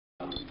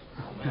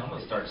Man, I'm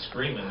going to start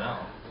screaming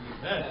now.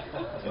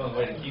 It's the only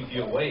way to keep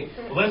you awake.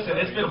 Well, listen,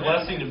 it's been a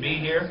blessing to be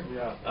here.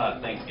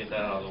 Thanks, get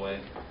that out of the way.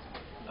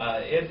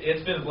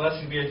 It's been a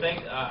blessing to be here.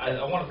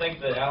 I want to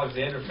thank the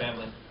Alexander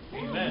family.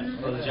 Amen.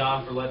 Brother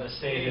John for letting us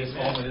stay at his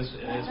home, and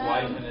his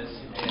wife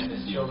and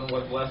his children.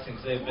 What blessings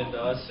they've been to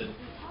us, and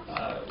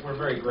we're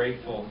very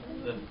grateful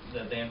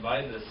that they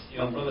invited us. You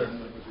know,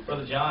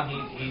 Brother John,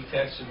 he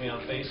texted me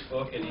on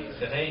Facebook and he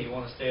said, "Hey, you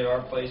want to stay at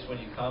our place when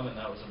you come?" And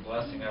that was a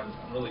blessing. I'm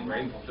really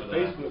grateful for that.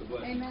 Facebook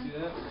blessing.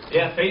 Amen.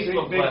 Yeah,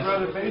 Facebook Big blessing.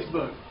 Brother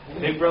Facebook.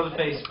 Big Brother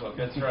Facebook.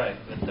 That's right.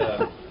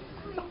 But,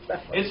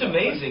 it's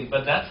amazing,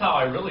 but that's how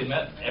I really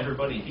met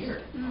everybody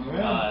here.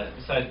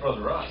 Besides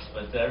Brother Russ,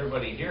 but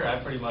everybody here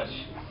I pretty much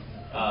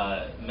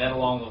met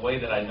along the way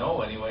that I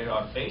know anyway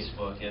on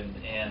Facebook,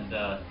 and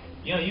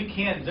you know, you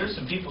can't. There's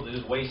some people that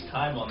just waste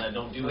time on that,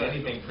 don't do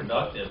anything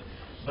productive.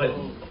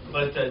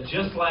 But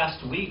just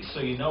last week, so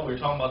you know, we were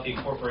talking about the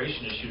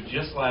incorporation issue.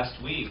 Just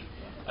last week,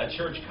 a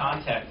church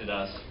contacted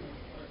us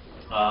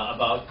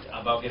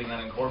about getting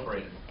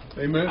unincorporated.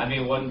 Amen. I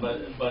mean, it wasn't,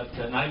 but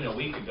not even a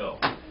week ago.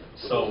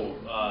 So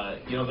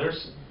you know,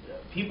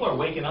 people are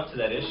waking up to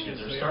that issue.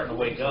 They're starting to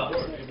wake up,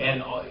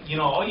 and you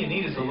know, all you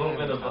need is a little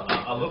bit of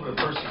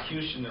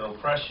persecution and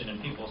oppression,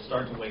 and people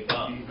start to wake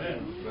up.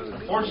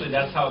 Unfortunately,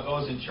 that's how it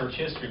goes in church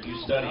history. If you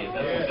study it,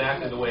 that's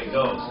exactly the way it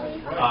goes.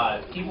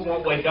 People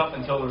won't wake up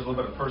until there's a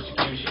little bit of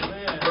persecution.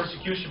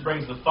 Persecution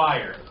brings the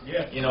fire.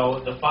 You know,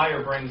 the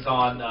fire brings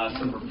on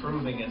some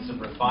reproving and some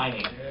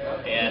refining,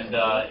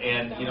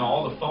 and you know,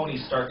 all the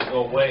phonies start to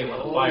go away when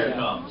the fire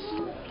comes.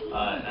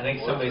 I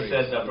think somebody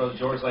said, Brother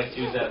George likes to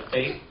use that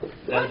fake.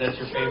 That's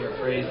your favorite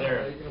phrase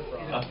there.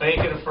 A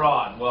fake and a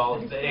fraud. Well,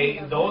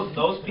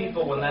 those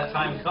people, when that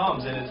time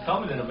comes, and it's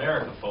coming in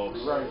America, folks.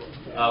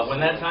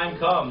 When that time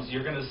comes,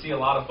 you're going to see a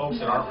lot of folks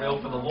that aren't real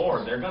for the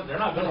Lord. They're not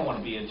going to want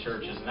to be in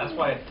churches, and that's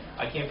why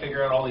I can't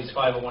figure out all these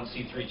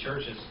 501c3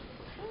 churches.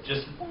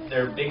 Just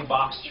their big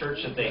box church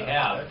that they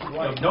have. You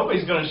know,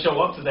 nobody's going to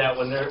show up to that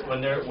when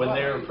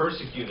they're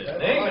persecuted.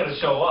 They ain't going to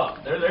show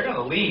up. They're going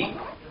to leave.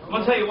 I'm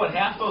going to tell you what,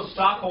 half those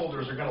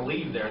stockholders are going to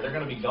leave there. They're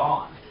going to be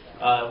gone.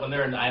 When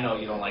they're, I know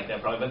you don't like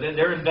that probably, but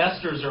they're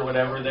investors or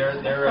whatever. They're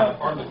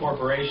part of the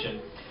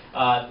corporation.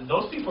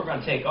 Those people are going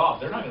to take off.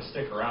 They're not going to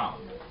stick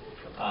around.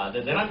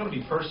 They're not going to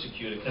be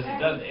persecuted because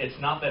it's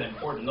not that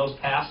important. Those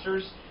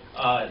pastors,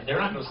 they're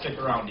not going to stick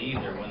around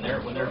either. When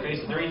they're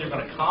facing, they're either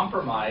going to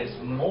compromise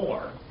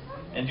more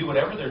and do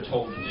whatever they're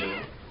told to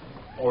do,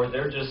 or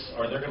they're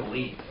going to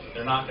leave.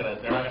 They're not going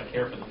to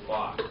care for the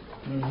flock.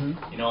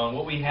 You know, and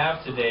what we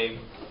have today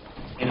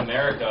in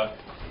America,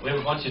 we have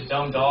a bunch of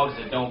dumb dogs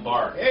that don't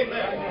bark.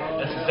 Amen.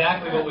 That's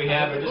exactly what we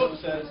have.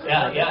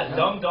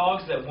 Dumb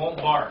dogs that won't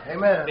bark.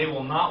 Amen. They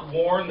will not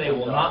warn. They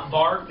will not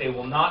bark. They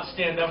will not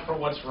stand up for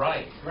what's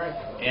right.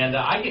 And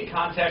I get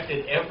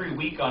contacted every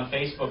week on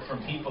Facebook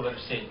from people that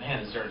are saying, "Man,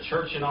 is there a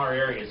church in our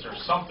area? Is there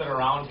something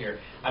around here?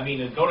 I mean,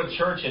 to go to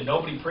church and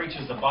nobody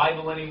preaches the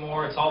Bible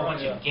anymore. It's all a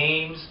bunch of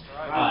games.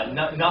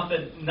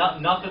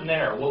 Nothing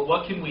there. Well,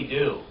 what can we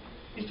do?"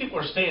 These people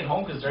are staying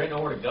home because there ain't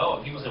nowhere to go.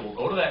 And people say, "Well,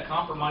 go to that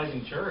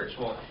compromising church."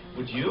 Well,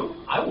 would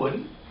you? I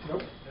wouldn't.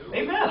 Nope.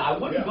 Amen. I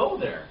wouldn't go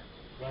there.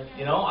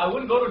 You know, I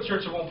wouldn't go to a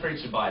church that won't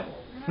preach the Bible.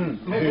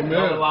 Amen.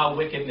 Don't allow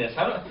wickedness.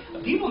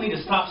 People need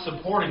to stop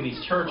supporting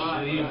these churches.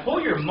 You need to pull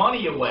your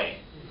money away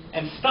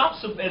and start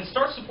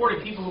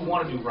supporting people who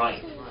want to do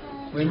right.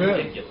 It's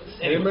ridiculous.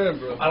 Anyway, Amen,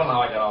 bro. I don't know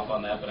how I got off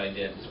on that, but I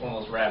did. It's one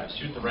of those rabbits.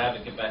 Shoot the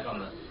rabbit, get back on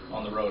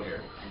the road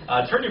here.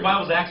 Turn your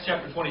Bibles to Acts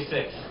chapter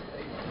 26.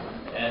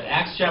 And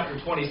Acts chapter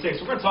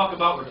 26, we're going to talk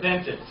about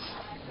repentance.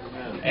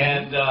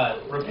 And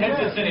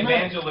repentance and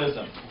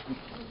evangelism.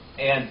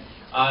 And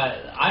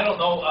I don't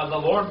know, the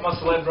Lord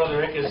must have led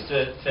Brother Ickes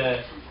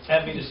to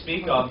have me to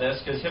speak on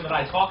this, because him and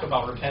I talk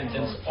about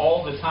repentance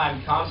all the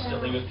time,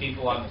 constantly with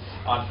people on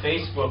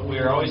Facebook. We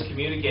are always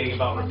communicating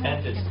about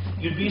repentance.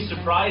 You'd be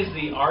surprised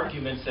the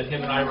arguments that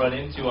him and I run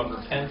into on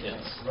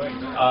repentance.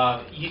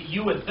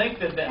 You would think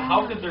that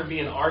how could there be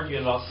an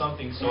argument about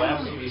something so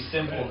absolutely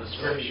simple in the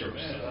Scriptures?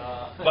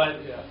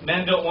 But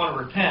men don't want to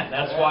repent.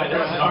 That's why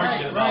there's an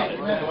argument about it.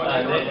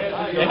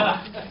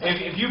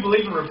 If you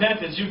believe in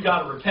repentance, you've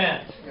got to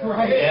repent.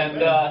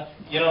 And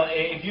you know,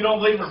 if you don't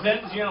believe in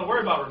repentance, you don't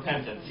worry about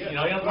repentance. You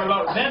know, you don't worry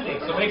about repenting.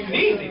 So it makes it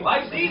easy.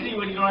 Life's easy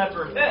when you don't have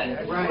to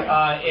repent.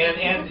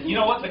 And you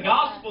know what? The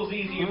gospel's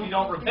easy if you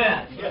don't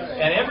repent.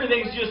 And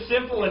everything's just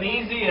simple and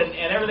easy,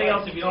 and everything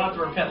else if you don't have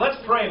to repent.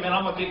 Let's pray, man.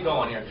 I'm going to get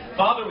going here.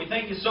 Father, we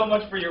thank you so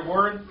much for your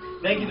word.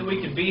 Thank you that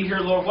we can be here,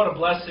 Lord. What a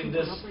blessing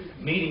this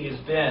meeting has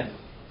been.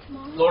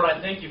 Lord,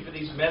 I thank you for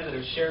these men that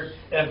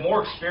have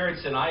more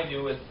experience than I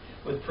do with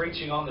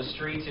preaching on the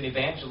streets and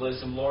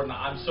evangelism, Lord. And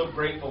I'm so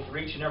grateful for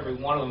each and every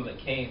one of them that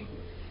came.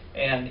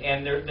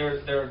 And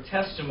their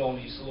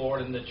testimonies,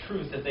 Lord, and the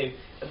truth that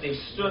they've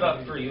stood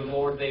up for you,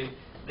 Lord.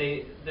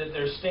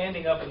 They're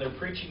standing up and they're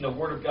preaching the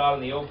Word of God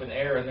in the open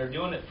air, and they're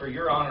doing it for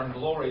your honor and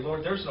glory.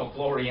 Lord, there's no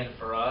glory in it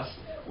for us.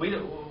 We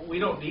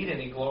don't need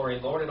any glory,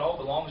 Lord. It all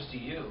belongs to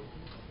you.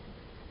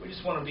 We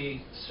just want to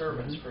be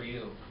servants for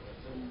you.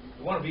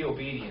 We want to be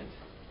obedient.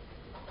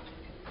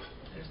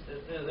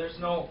 There's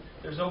no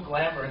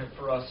glamour in it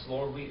for us,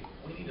 Lord. We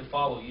need to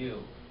follow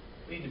you.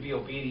 We need to be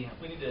obedient.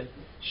 We need to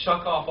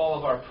shuck off all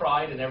of our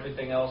pride and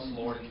everything else,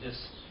 Lord, and just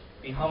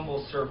be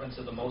humble servants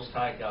of the Most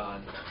High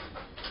God.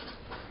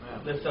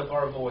 Lift up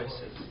our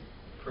voices.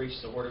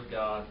 Preach the Word of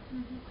God.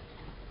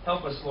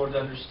 Help us, Lord, to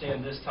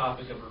understand this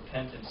topic of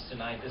repentance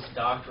tonight, this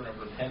doctrine of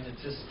repentance,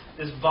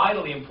 this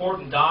vitally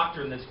important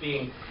doctrine that's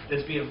being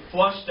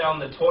flushed down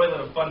the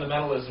toilet of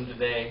fundamentalism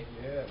today.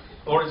 Yes.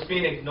 Lord, it's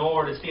being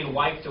ignored. It's being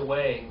wiped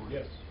away.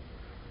 Yes.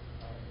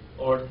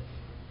 Lord,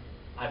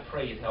 I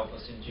pray you'd help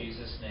us in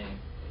Jesus' name.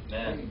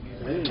 Amen.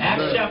 Amen.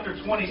 Acts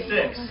chapter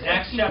 26.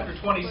 Acts chapter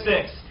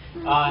 26.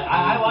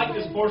 I like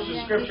this portion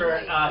of Scripture.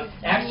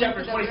 Acts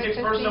chapter 26,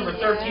 verse number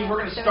 13. We're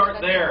going to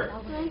start there.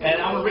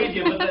 And I'm going to read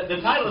you. But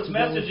the title of this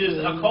message is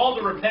A Call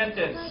to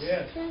Repentance.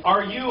 Yes.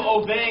 Are you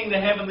obeying the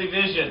heavenly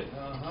vision?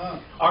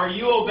 Are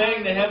you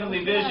obeying the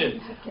heavenly vision?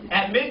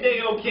 At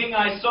midday, O King,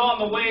 I saw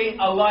on the way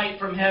a light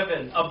from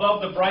heaven,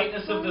 above the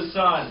brightness of the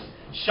sun,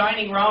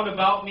 shining round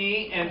about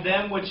me and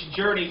them which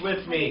journeyed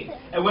with me.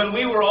 And when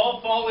we were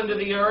all fallen to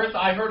the earth,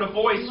 I heard a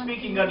voice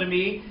speaking unto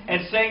me,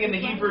 and saying in the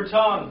Hebrew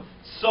tongue,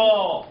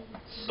 Saul,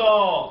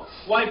 Saul,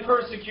 why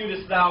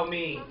persecutest thou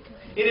me?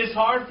 It is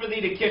hard for thee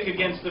to kick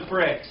against the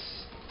pricks.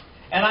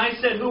 And I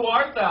said, Who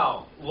art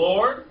thou,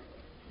 Lord?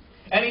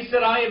 And he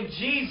said, I am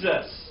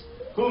Jesus,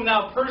 whom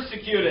thou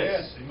persecutest.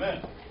 Yes,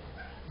 amen.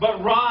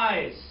 But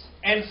rise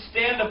and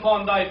stand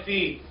upon thy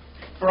feet,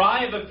 for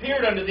I have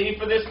appeared unto thee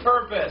for this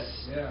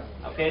purpose. Yeah.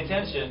 Now pay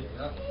attention.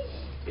 Yep.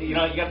 You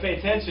got to pay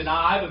attention.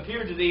 I have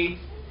appeared to thee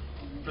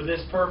for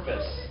this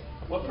purpose.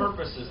 What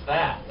purpose is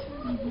that?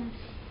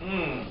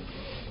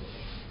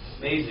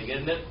 Amazing,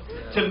 isn't it?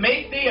 To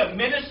make thee a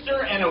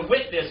minister and a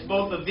witness,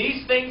 both of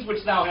these things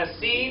which thou hast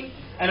seen,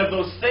 and of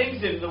those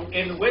things in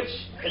the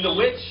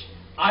which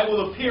I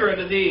will appear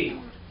unto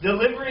thee,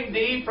 delivering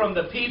thee from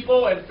the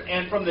people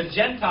and from the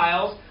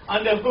Gentiles,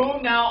 unto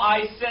whom now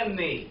I send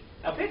thee.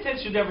 Now pay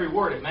attention to every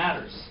word. It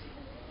matters.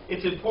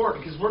 It's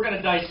important because we're going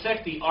to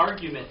dissect the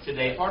argument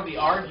today, part of the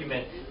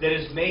argument that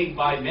is made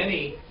by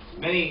many,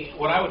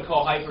 what I would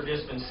call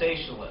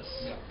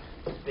hyper-dispensationalists.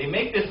 They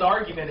make this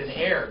argument in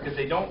error because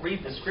they don't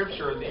read the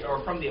Scripture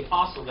or from the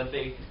apostle that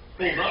they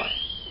pulled up.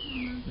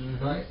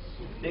 Right.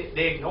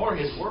 They ignore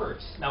his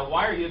words. Now,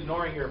 why are you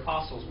ignoring your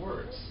apostle's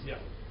words? Yeah.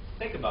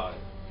 Think about it.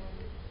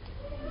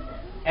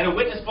 And to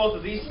witness both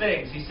of these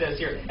things, he says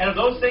here, and of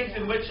those things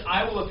in which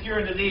I will appear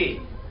unto thee,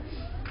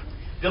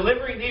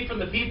 delivering thee from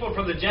the people,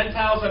 from the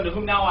Gentiles, unto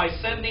whom now I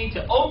send thee,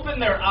 to open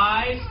their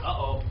eyes,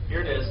 here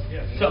it is,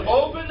 Yes. to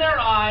open their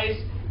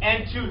eyes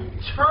and to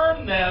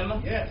turn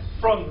them Yes.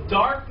 from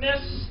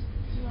darkness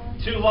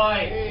to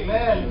light.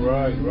 Amen.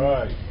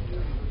 Right.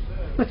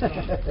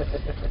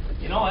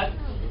 You know what?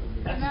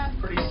 That's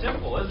pretty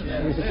simple, isn't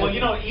it? Well,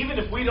 even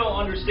if we don't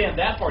understand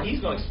that part, he's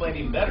going to explain it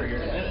even better here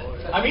in a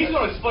minute. I mean, he's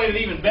going to explain it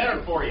even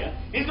better for you.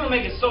 He's going to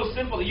make it so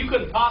simple that you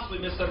couldn't possibly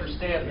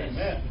misunderstand this.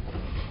 Amen.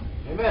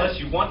 Unless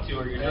you want to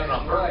or you're doing it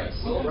on purpose.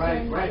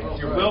 Right.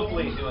 You're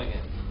willfully doing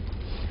it.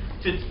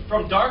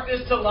 From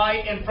darkness to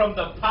light and from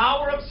the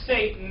power of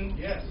Satan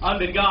Yes.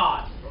 unto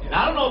God. And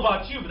I don't know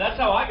about you, but that's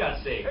how I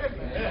got saved.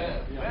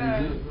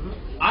 Amen.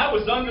 I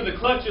was under the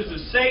clutches of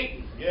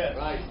Satan. Yes.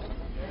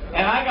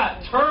 And I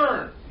got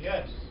turned.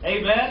 Yes.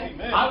 Amen?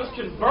 Amen. I was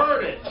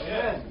converted.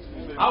 Yes.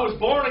 I was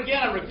born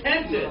again. I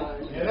repented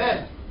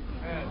Amen.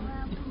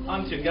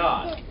 unto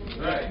God.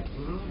 Right.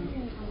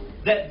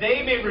 That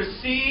they may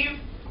receive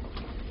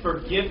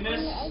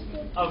forgiveness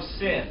of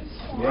sins.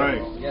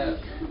 Right. Yes.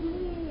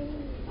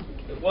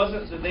 It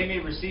wasn't that they may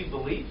receive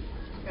belief.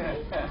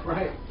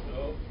 Right.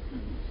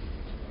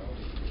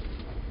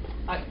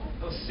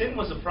 Sin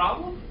was a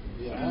problem?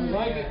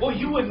 Yeah. Well,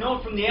 you would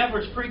know from the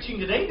average preaching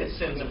today that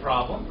sin's a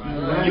problem.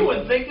 Right. You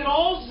would think that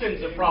all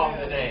sin's a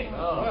problem today.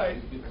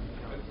 Right.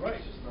 That's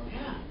right.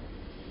 Yeah.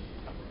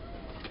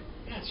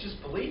 Yeah, it's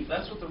just belief.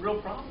 That's what the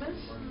real problem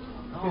is.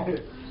 No.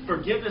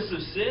 Forgiveness of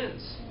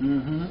sins.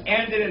 Mm-hmm.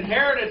 And an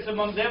inheritance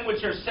among them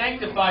which are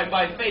sanctified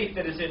by faith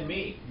that is in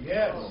me.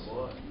 Yes.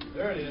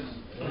 There it is.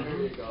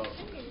 There you go.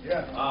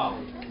 Yeah.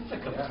 Wow. It's a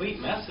complete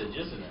message,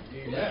 isn't it?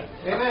 Amen.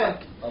 Amen.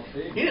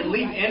 He didn't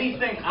leave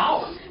anything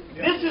out.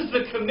 This is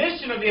the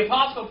commission of the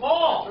Apostle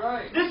Paul. That's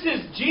right. This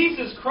is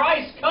Jesus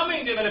Christ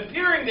coming to him and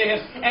appearing to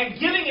him and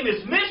giving him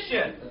his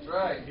mission. That's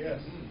right. Yes.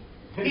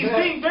 He's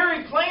being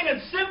very plain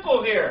and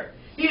simple here.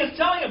 He is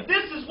telling him,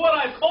 this is what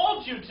I've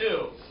called you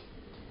to.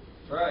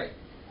 That's right.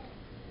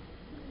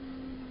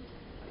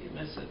 You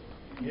miss it.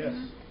 Yes.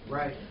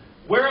 Right.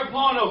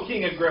 Whereupon, O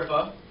King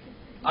Agrippa,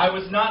 I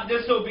was not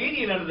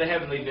disobedient unto the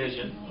heavenly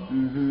vision.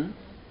 Mm-hmm.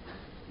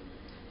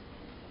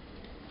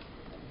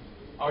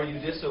 Are you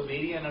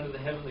disobedient unto the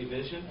heavenly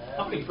vision?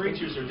 How many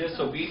preachers are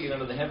disobedient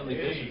unto the heavenly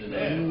vision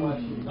today?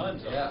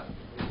 Tons of them.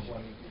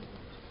 Yeah.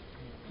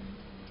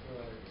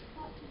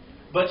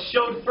 But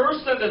showed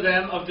first unto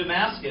them of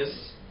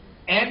Damascus,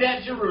 and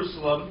at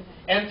Jerusalem,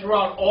 and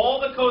throughout all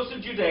the coast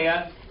of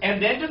Judea,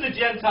 and then to the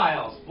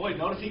Gentiles. Boy,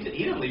 notice he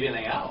didn't leave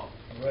anything out.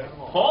 Right.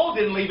 Paul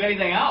didn't leave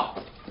anything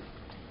out.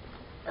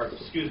 Or,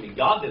 excuse me,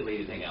 God didn't leave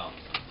anything out.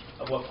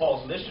 of what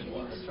Paul's mission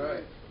was. That's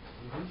right.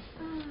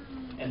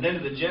 And then to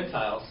the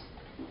Gentiles,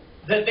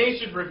 that they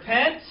should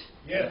repent.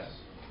 Yes.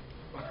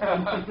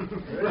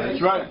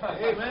 That's right.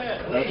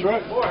 Amen. That's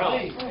right. More help.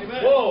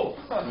 Amen. Whoa.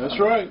 That's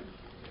right.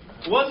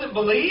 Was it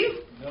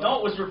believe? No,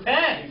 it was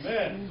repent.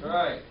 Amen. That's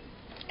right.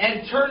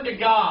 And turn to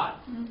God.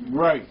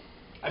 Right.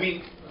 I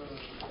mean,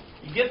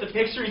 you get the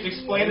picture? He's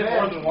explained it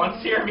more than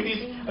once here. I mean,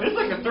 it's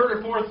like a third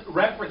or fourth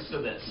reference to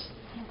this.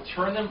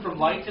 Turn them from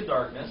light to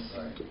darkness.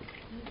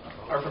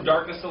 Or from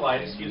darkness to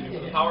light, excuse me,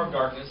 from the power of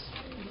darkness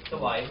to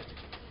light.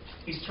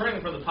 He's turning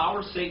them from the power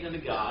of Satan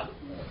into God.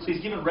 So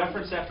he's given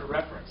reference after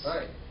reference.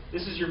 Right.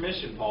 This is your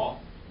mission, Paul.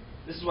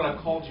 This is what I've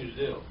called you to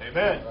do.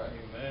 Amen. Right.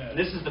 And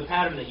this is the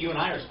pattern that you and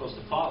I are supposed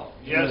to follow.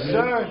 Yes,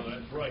 sir.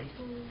 That's right.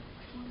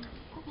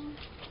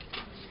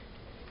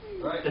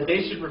 Right. That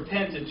they should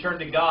repent and turn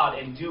to God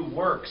and do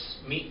works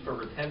meet for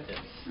repentance.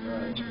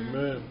 Right.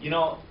 Amen. You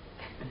know,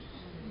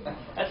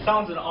 that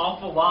sounds an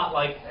awful lot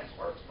like...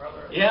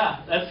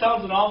 Yeah, that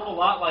sounds an awful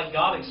lot like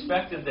God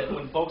expected that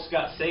when folks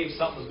got saved,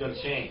 something was going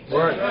to change.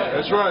 Right.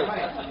 That's right.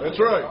 That's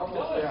right.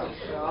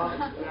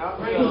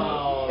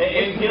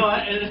 And, you know,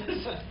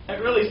 it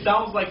really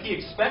sounds like He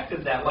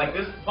expected that. Like,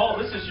 this, Paul,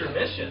 this is your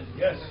mission.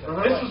 Yes.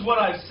 This is what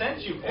I've sent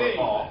you for, Hey.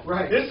 Paul.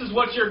 Right. This is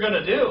what you're going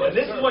to do. And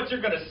this is sir. what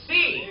you're going to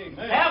see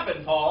Amen.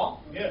 happen,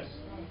 Paul. Yes.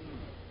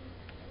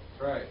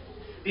 Right.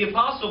 The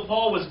Apostle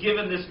Paul was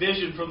given this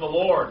vision from the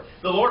Lord.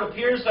 The Lord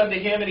appears unto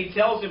him and He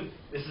tells him,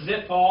 this is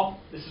it, Paul.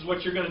 This is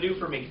what you're going to do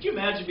for me. Could you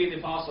imagine being the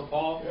Apostle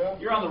Paul? Yeah.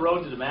 You're on the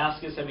road to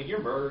Damascus. I mean,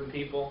 you're murdering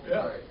people. Yeah.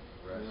 Right.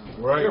 Right.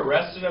 Right. You're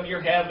arresting them.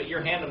 You're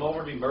handing them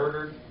over to be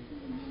murdered.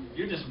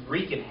 You're just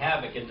wreaking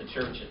havoc in the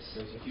churches.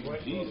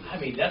 I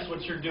mean, that's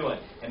what you're doing.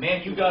 And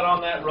man, you got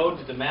on that road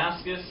to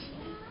Damascus,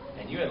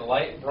 and you had a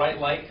bright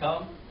light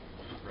come,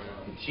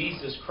 and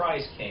Jesus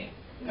Christ came.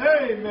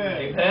 Amen.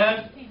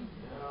 Amen?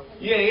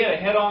 Yeah, he had a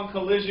head-on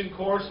collision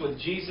course with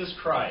Jesus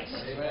Christ.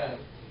 Amen.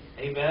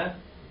 Amen?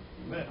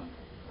 Amen.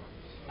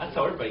 That's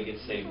how everybody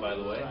gets saved, by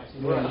the way.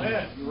 Amen.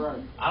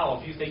 I don't know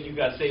if you think you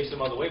got saved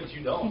some other way, but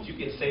you don't. You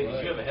get saved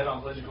because you have a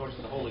head-on collision course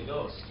with the Holy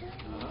Ghost.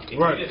 If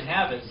Right. you didn't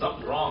have it,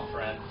 something's wrong,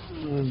 friend.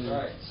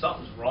 Right.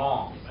 Something's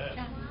wrong.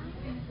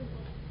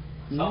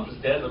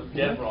 Something's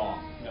dead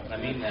wrong. And I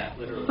mean that,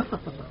 literally.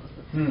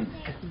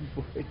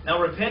 Now,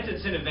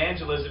 repentance in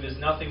evangelism is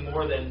nothing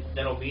more than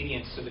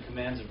obedience to the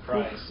commands of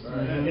Christ.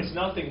 It's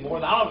nothing more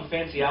than... I don't have a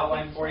fancy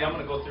outline for you. I'm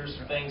going to go through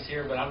some things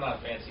here, but I'm not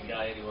a fancy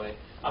guy anyway.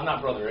 I'm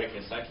not Brother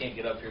Ickes. I can't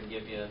get up here and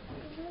give you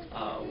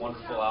a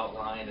wonderful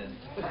outline and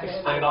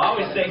explain. I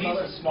always say he's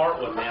a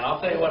smart one, man.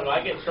 I'll tell you what, when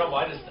I get in trouble,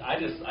 I just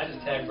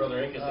tag Brother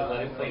Ickes and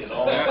let him clean it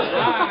all up.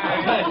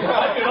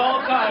 I do it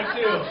all the time,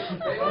 too.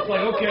 It's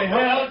like, okay,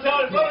 I'm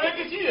telling you, Brother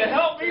Ickes, you need to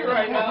help me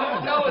right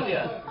now. I'm telling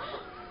you.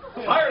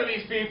 Tired of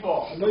these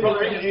people.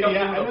 Brother Ickes comes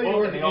in with a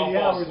book and they all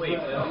fall asleep.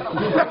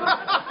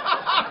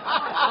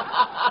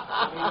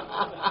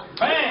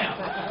 Bam!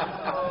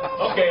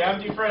 Okay,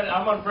 I'm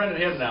unfriended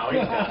him now.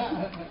 He's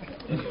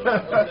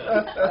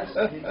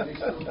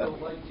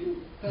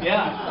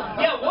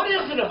Yeah, what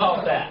is it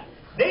about that?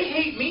 They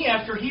hate me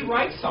after he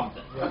writes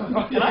something.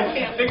 And I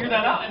can't figure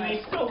that out, and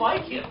they still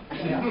like him.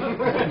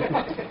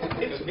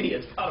 It's me.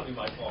 It's got to be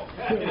my fault.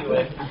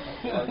 Anyway.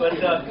 But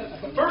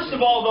first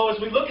of all, though, as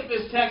we look at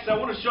this text, I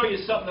want to show you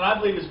something that I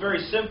believe is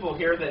very simple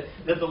here that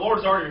the Lord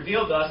has already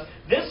revealed to us.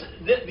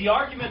 The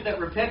argument that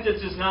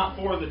repentance is not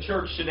for the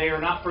church today, or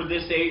not for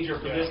this age, or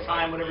for this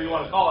time, whatever you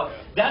want to call it,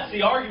 that's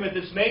the argument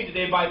that's made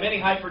today by many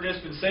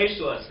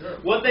hyper-dispensationalists. Sure.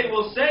 What they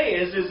will say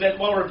is that,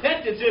 well,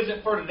 repentance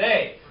isn't for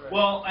today.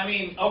 Well, I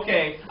mean,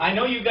 okay, I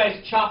know you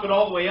guys chop it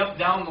all the way up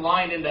down the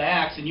line into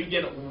Acts, and you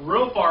get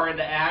real far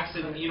into Acts,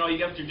 and, you know, you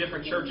get through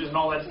different churches and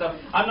all that stuff.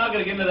 I'm not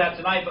going to get into that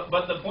tonight,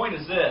 but the point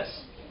is this.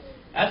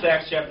 That's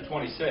Acts chapter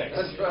 26.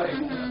 That's right.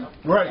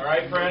 Right. All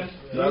right, friend?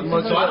 Not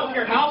much So I don't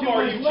care how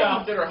far you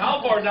chopped it or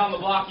how far down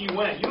the block you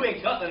went. You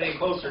ain't cutting it any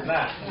closer than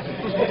that.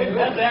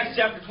 That's Acts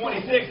chapter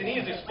 26, and he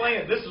is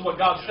explaining, this is what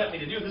God sent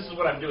me to do. This is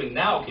what I'm doing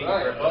now, King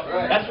Right, Agrippa.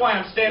 right. That's why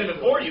I'm standing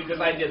before you,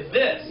 because I did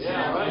this.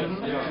 Yeah, right.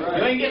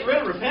 You ain't getting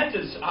rid of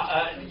repentance.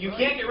 You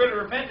can't get rid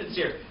of repentance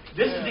here.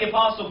 This is the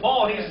Apostle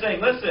Paul, and he's saying,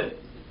 listen,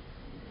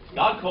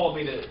 God called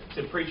me to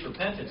preach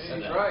repentance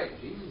to That's them. right.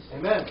 Jesus.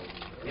 Amen.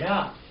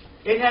 Yeah.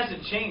 It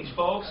hasn't changed,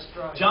 folks.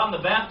 John the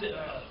Baptist...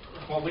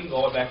 well, we can go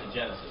all the way back to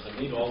Genesis. And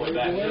we can go all the way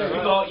back.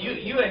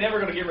 You ain't never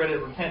going to get rid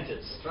of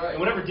repentance. Right. And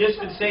whatever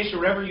dispensation,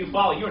 whatever you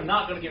follow, you are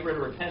not going to get rid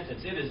of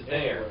repentance. It is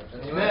there.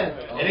 Amen.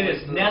 And it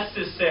is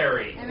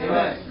necessary.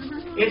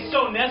 Amen. It's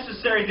so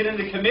necessary that in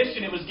the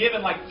commission it was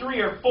given like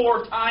 3 or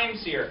 4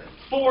 times here.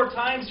 4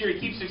 times here he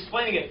keeps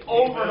explaining it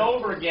over and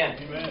over again.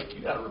 Amen.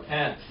 You got to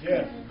repent.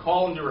 Yeah.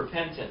 Call them to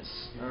repentance.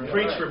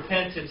 Preach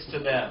repentance to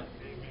them.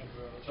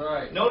 That's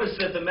right. Notice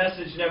that the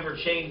message never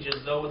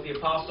changes, though, with the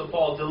Apostle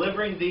Paul,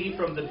 delivering thee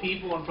from the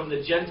people and from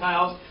the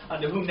Gentiles,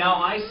 unto whom now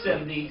I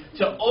send thee,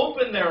 to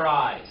open their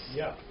eyes.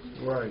 Yeah.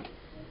 Right.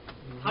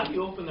 How do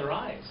you open their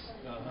eyes?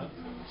 Uh-huh.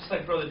 Just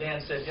like Brother Dan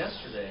said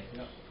yesterday.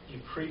 Yeah. You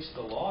preach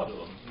the law to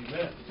them.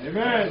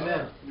 Amen.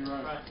 Amen. You're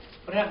right.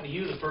 What happened to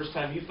you the first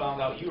time you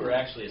found out you were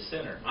actually a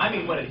sinner? I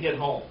mean, when it hit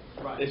home.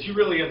 Right. That you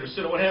really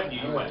understood it. What happened to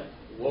you? You went,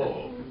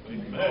 whoa.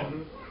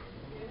 Amen.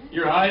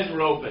 Your eyes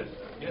were open.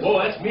 Whoa,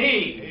 that's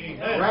me.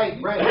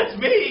 Amen. Right. That's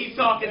me he's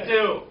talking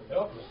to.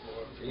 Help us,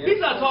 Lord. He's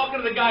not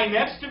talking to the guy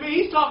next to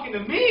me. He's talking to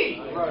me.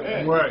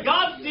 Amen. Right.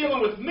 God's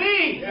dealing with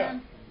me. Yeah.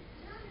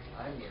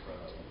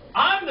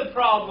 I'm the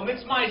problem.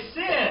 It's my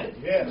sin.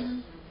 Yes.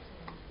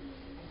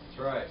 That's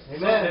right. So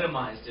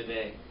minimized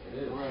today. It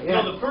is. You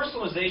know, the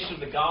personalization of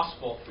the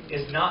gospel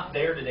is not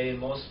there today in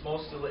most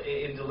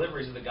in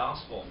deliveries of the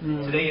gospel.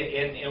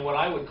 Today, in what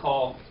I would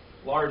call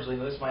largely,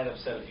 and this might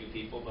upset a few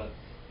people, but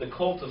the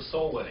cult of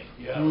soul winning.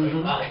 Yeah.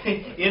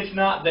 It's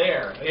not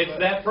there. That's It's right.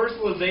 that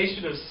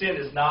personalization of sin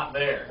is not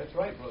there. That's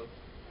right, brother.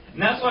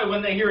 And that's why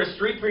when they hear a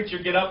street preacher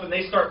get up and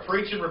they start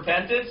preaching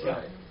repentance,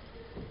 Right.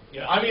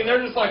 Yeah. I mean,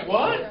 they're just like,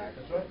 what?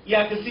 That's right.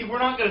 Yeah, because see, we're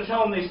not going to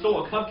tell them they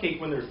stole a cupcake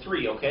when they're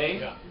 3, okay?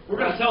 Yeah. We're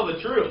going to tell the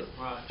truth.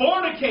 Right.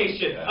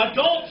 Fornication, Yeah.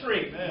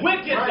 adultery, Amen.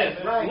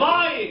 wickedness, Right.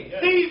 lying, Yeah.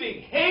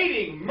 thieving,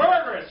 hating,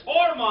 murderous,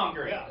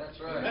 whoremongering. Yeah. That's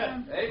right.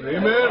 Amen.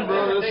 Amen, brother. That's That's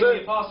everything the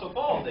it. Apostle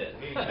Paul did.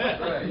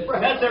 That's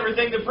right. That's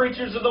everything the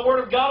preachers of the Word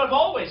of God have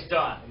always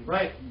done.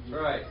 Right.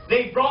 That's right.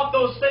 They brought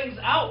those things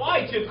out.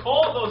 Why? To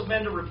call those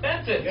men to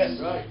repentance. Yes.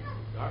 Right.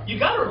 You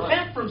got to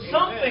repent from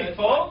something, Amen.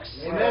 folks.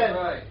 Amen. Amen.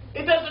 Right.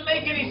 It doesn't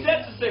make any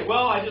sense to say,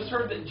 well, I just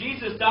heard that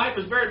Jesus died,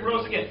 was buried, and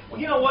rose again. Well,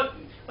 you know what?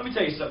 Let me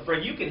tell you something,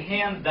 friend. You can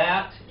hand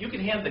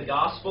the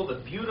gospel, the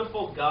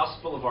beautiful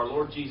gospel of our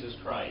Lord Jesus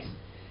Christ.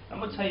 I'm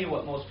going to tell you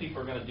what most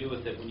people are going to do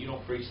with it when you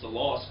don't preach the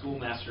law of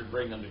schoolmaster to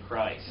bring them to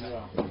Christ.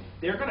 Yeah.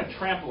 They're going to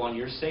trample on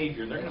your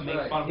Savior. They're going to That's make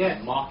right. fun of him Yes.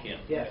 and mock him.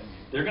 Yes.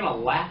 They're going to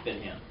laugh at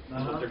him.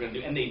 That's what they're going to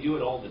do. And they do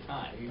it all the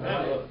time.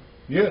 Amen.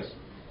 Yes.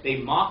 They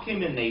mock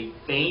him and they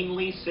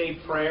vainly say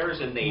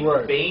prayers and they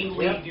Right.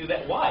 vainly Yep. do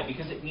that. Why?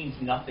 Because it means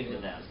nothing to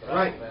them.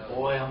 Right.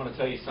 Boy, I'm going to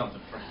tell you something,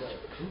 friend.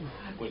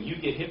 When you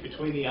get hit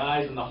between the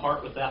eyes and the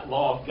heart with that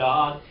law of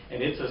God,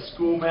 and it's a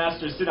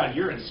schoolmaster, sit down,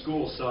 you're in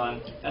school,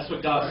 son. That's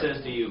what God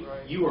says to you.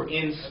 You are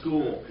in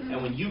school.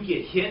 And when you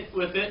get hit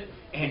with it,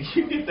 and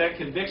you get that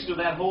conviction of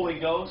that Holy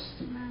Ghost,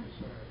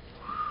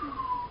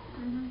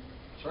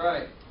 That's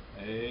right.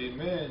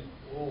 Amen.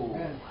 ooh.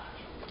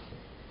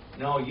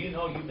 No, you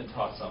know you've been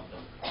taught something.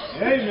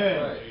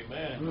 Amen.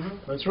 Amen.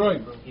 That's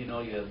right, brother. You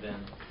know you have been.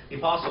 The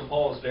Apostle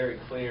Paul is very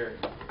clear.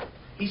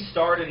 He says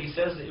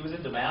that it was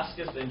in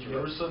Damascus, then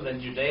Jerusalem, then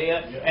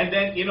Judea, Yeah. and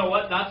then, you know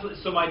what,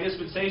 so my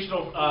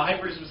dispensational,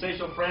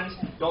 hyper-dispensational friends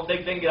don't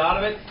think they can get out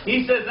of it.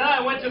 He says, I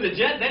went to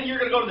then you're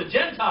going to go to the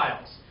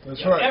Gentiles.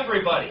 That's right.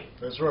 Everybody.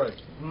 That's right.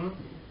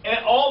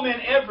 And all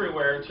men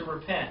everywhere to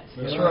repent.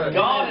 That's right.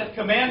 God hath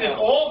commanded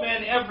all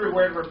men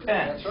everywhere to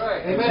repent. That's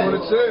right. That's what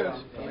it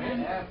says. Amen.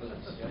 It happens.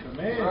 That's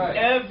Amen. right.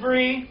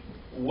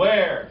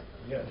 Everywhere.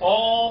 Yes.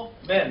 All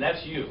men.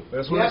 That's you.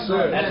 That's what it Yes,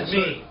 says. That's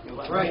me.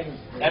 Right.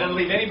 That doesn't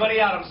leave anybody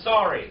out. I'm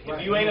sorry.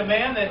 If you ain't a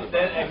man, then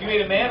if you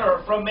ain't a man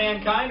or from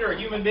mankind or a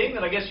human being,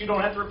 then I guess you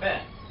don't have to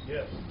repent.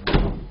 Yes.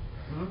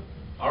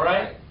 All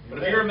right.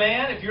 But if you're a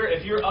man, if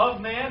you're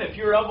of man, if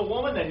you're of a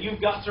woman, then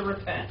you've got to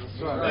repent.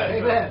 Right.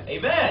 Amen.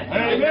 Amen.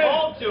 You've been Amen.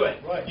 called to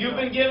it. Right. You've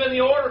been given the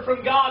order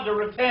from God to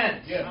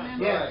repent. Yes.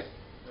 Yes.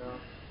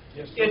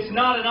 Yes. It's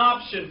not an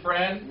option,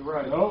 friend.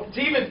 Right. No. To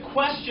even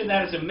question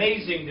that is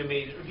amazing to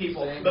me,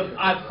 people. But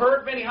I've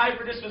heard many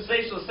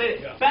hyper-dispensationalists say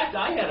it. Yeah. In fact,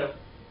 I had a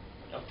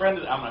friend,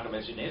 I'm not going to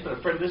mention names, but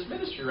a friend of this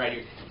ministry right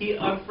here. He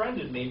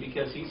unfriended me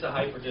because he's a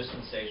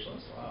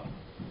hyper-dispensationalist. Wow.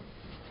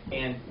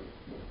 And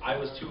I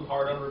was too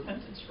hard on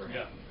repentance for him.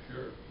 Yeah.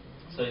 Sure.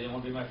 So he didn't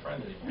want to be my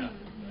friend anymore.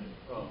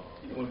 Yeah. Oh.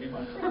 He didn't want to be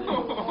my friend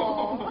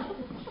anymore.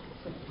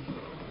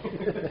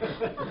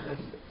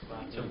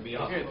 To be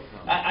honest,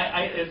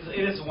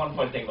 it is one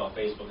funny thing about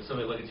Facebook. If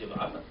somebody looks at you,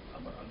 I'm going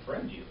to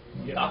unfriend you.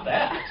 Yeah. Not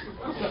that.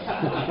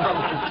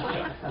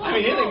 I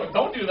mean, anything,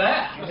 don't do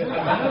that.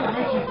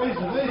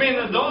 I mean,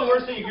 the only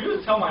worst thing you can do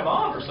is tell my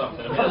mom or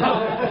something. I mean,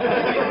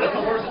 that's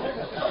the worst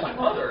thing. Tell my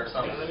mother or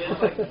something. I mean,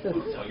 it's like,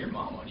 tell your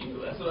mom when you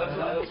do that. So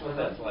that's what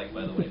that's like,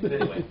 by the way. But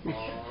anyway,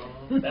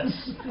 that's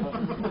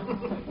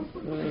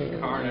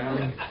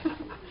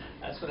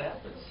that's what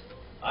happens.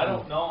 I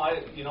don't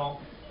know.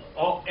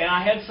 Oh, and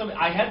I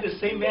had the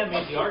same man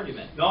make the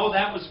argument. No,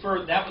 that was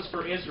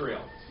for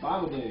Israel.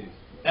 Bible days.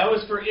 That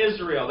was for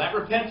Israel. That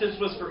repentance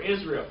was for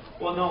Israel.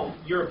 Well, no,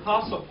 your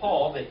Apostle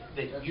Paul, that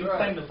you right.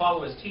 claim to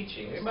follow his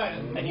teachings,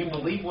 Amen. and you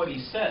believe what he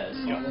says,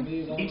 Yeah.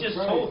 he just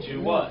told you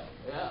what?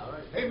 Yeah.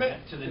 Right. Amen.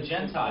 To the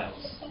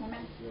Gentiles,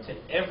 to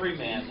every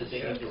man that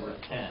they need to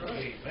repent.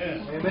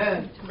 Amen.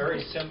 Amen.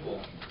 Very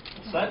simple.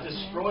 So that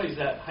destroys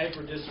that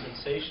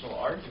hyper-dispensational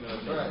argument of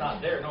it's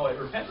not there. No,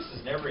 repentance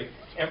is in every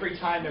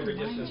time, every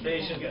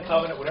dispensation,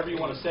 covenant, whatever you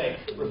want to say.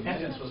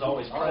 Repentance was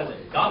always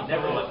present. God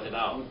never left it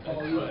out.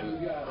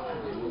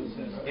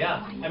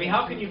 Yeah. I mean,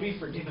 how can you be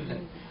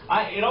forgiven?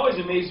 It always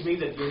amazes me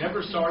that you're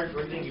never sorry for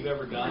anything you've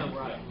ever done.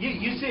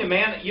 You see a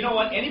man, you know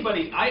what,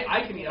 anybody,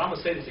 I'm going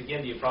to say this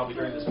again to you probably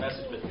during this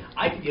message, but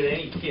I can get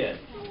any kid.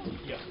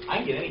 Yeah, I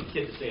can get any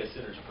kid to say a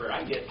sinner's prayer.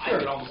 I can get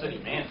almost any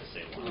man to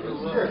say one.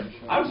 Sure.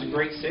 I was a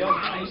great salesman.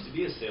 I used to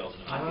be a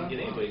salesman. I can get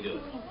anybody to do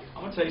it.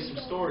 I'm going to tell you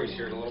some stories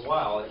here in a little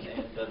while,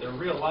 and they're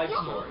real life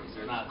stories.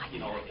 They're not,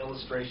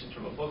 illustrations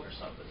from a book or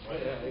something.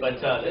 But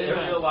they're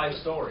real life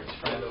stories,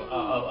 friend,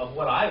 of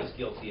what I was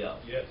guilty of.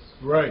 Yes.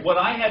 Right. What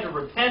I had to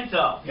repent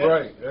of.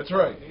 Right. That's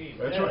right.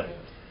 That's right.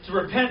 To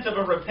repent of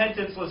a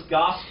repentanceless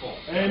gospel.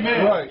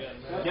 Amen. Right.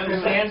 You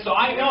understand? So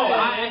I know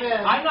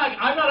I'm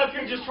not up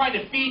here just trying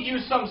to feed you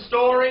some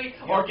story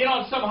or get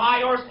on some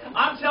high horse.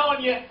 I'm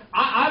telling you,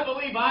 I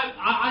believe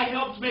I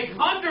helped make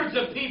hundreds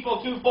of people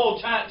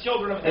twofold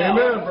children of hell.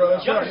 Amen, brother.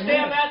 You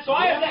understand that? So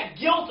I have that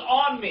guilt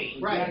on me.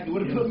 Right. You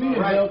would have put me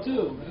in hell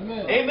too.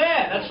 Amen.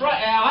 Amen. That's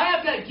right. I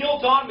have that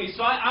guilt on me.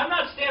 So I'm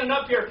not standing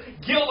up here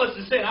guiltless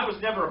and saying I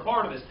was never a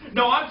part of this.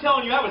 No, I'm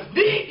telling you, I was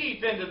knee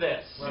deep into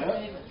this.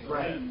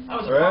 Right. I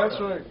was a part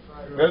That's of it.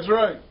 right. That's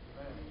right.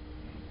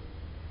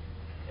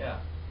 Yeah.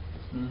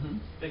 Mm-hmm.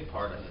 Big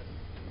part of it.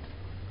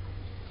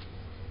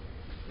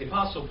 The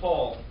Apostle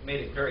Paul made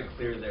it very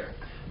clear there.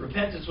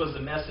 Repentance was the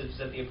message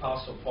that the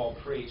Apostle Paul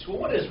preached. Well,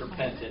 what is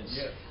repentance?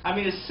 Yes. I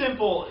mean, a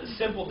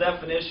simple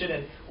definition,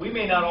 and we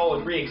may not all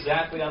agree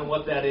exactly on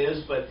what that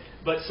is, but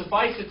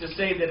suffice it to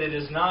say that it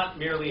is not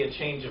merely a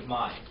change of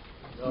mind.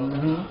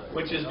 Mm-hmm.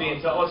 Which is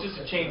being told, it's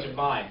just a change of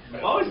mind. I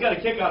always got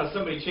a kick out of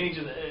somebody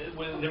changing,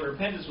 when the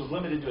repentance was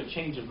limited to a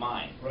change of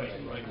mind. Right.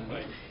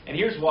 And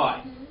here's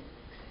why.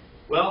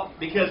 Well,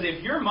 because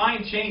if your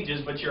mind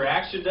changes but your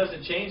action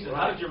doesn't change, then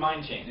how did your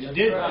mind change? It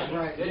did.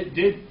 Right. It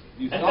did.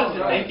 That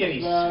doesn't make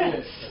any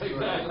sense.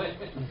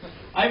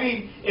 I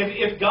mean,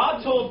 if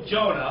God told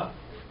Jonah,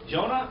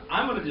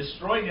 I'm going to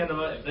destroy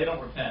Nineveh if they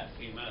don't repent.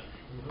 Amen.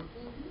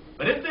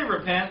 But if they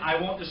repent,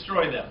 I won't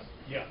destroy them.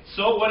 Yeah.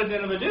 So what did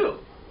Nineveh do?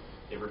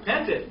 They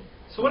repented.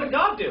 So what did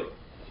God do?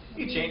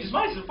 He changed his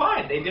mind. He said,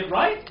 fine, they did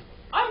right.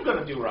 I'm going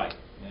to do right.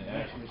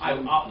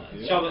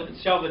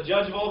 Shall the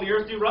judge of all the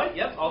earth do right?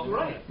 Yep, I'll do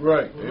right.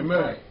 Right.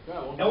 Amen.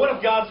 Now what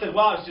if God said,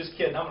 well, I was just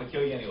kidding. I'm going to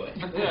kill you anyway.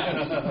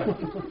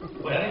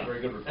 Well, that ain't very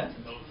good repentance.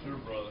 No, sir,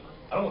 brother.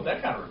 I don't want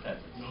that kind of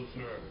repentance. No,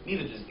 sir.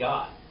 Neither does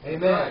God.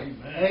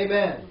 Amen.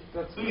 Amen.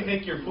 Who do you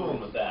think you're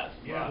fooling with that?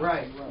 Yeah.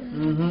 Right.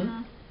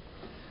 Mm-hmm.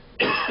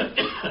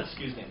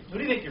 Excuse me. Who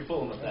do you think you're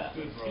fooling with that?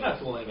 Good, brother. You're not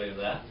fooling anybody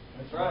with that.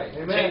 That's right.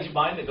 A change of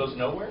mind that goes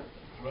nowhere?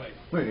 Right.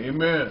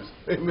 Amen.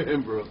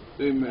 Amen, brother.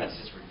 Amen. That's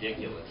just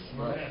ridiculous.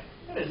 Right.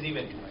 That isn't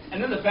even.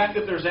 And then the fact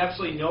that there's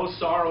absolutely no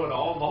sorrow at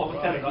all involved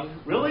with that.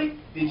 Really?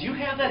 Did you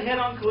have that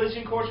head-on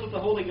collision course with the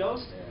Holy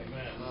Ghost?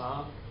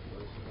 Amen.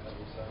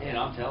 Man,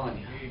 I'm telling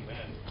you.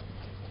 Amen.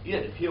 You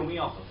had to peel me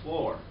off the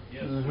floor.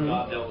 Yes. Mhm.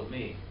 God dealt with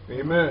me.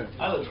 Amen.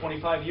 I lived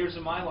 25 years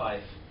of my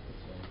life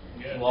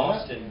Yes.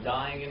 lost and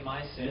dying in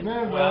my sins.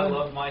 Amen, Boy, I brother.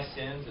 love my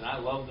sins, and I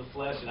love the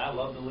flesh, and I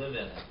love to live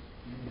in it.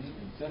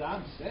 Said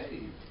I'm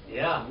saved.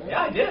 Yeah,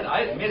 I did.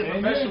 I made a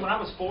Amen. profession when I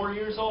was 4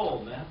 years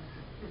old, man.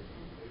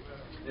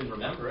 Didn't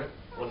remember it.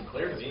 Wasn't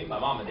clear to me. My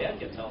mom and dad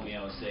kept telling me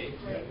I was saved.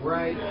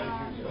 Right.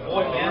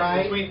 Boy, man,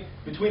 Right.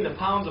 between the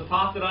pounds of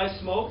pot that I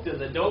smoked and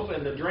the dope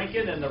and the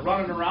drinking and the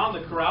running around,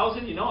 the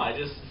carousing, there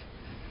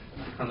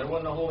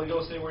wasn't a Holy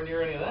Ghost anywhere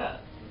near any of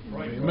that.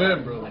 Right.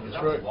 Amen, brother. Because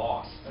That's I was right.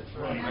 lost. That's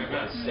right.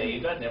 I was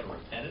saved. I'd never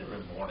repented or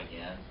been born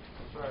again.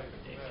 That's right.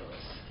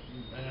 Ridiculous.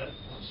 Amen.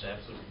 It's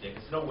absolutely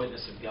ridiculous. No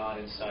witness of God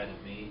inside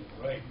of me.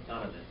 Right.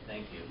 None of it.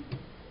 Thank you.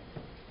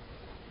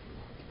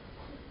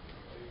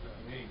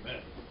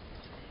 Amen.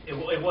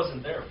 It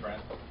wasn't there,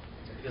 friend,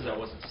 because I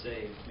wasn't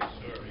saved. Yes,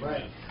 sir. Amen.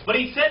 Right. But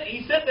he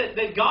said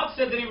that God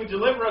said that he would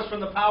deliver us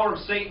from the power of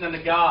Satan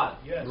unto God,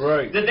 Yes.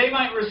 Right. that they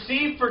might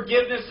receive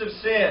forgiveness of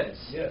sins.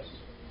 Yes.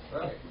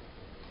 Right.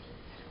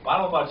 Well, I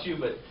don't know about you,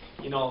 but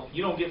you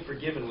don't get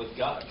forgiven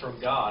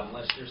from God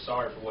unless you're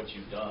sorry for what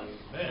you've done.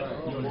 Amen.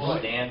 You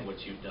understand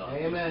what you've done.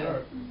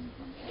 Amen.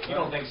 If you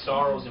don't think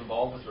sorrow is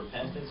involved with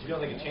repentance, if you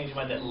don't think a change of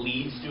mind that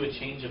leads to a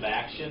change of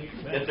action,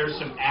 that there's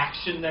some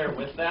action there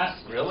with that,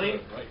 really?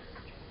 Right.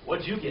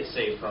 What'd you get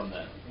saved from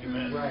then?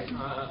 Amen. Right.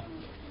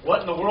 What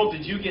in the world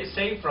did you get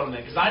saved from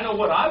then? Because I know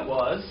what I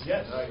was.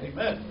 Yes.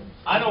 Amen.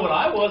 I know what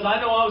I was. I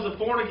know I was a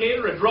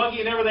fornicator, a druggie,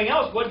 and everything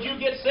else. What did you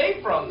get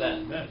saved from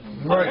then? Amen.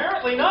 Right.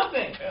 Apparently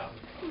nothing. Yeah.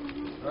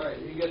 Right.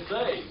 You get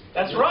saved.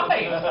 That's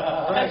right.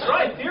 That's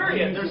right.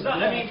 Period. There's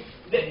not. I mean,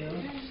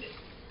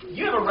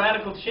 you have a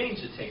radical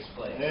change that takes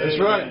place. That's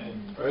right.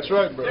 That's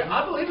right, brother.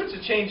 I believe it's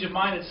a change of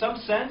mind in some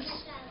sense.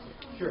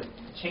 Sure.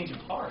 A change of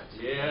heart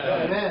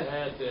Yeah. Amen.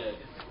 That's it.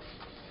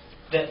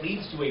 that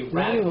leads to a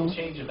radical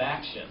change of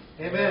action.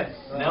 Amen.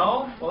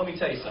 No? Well, let me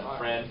tell you something,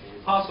 friend.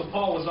 Apostle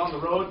Paul was on the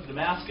road to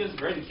Damascus,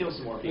 ready to kill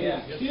some more people.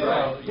 Yeah. Yes, Yeah.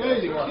 right.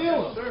 Ready to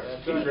kill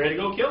him. He was ready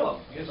to go kill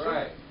them. Yes, That's sir.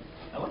 right.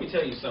 Now, let me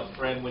tell you something,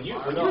 friend. When you're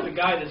the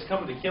guy that's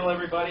coming to kill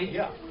everybody,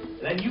 Yeah.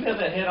 then you have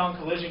that head-on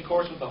collision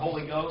course with the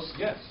Holy Ghost,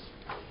 Yes.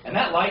 and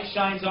that light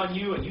shines on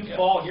you, and you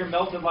fall, you're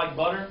melted like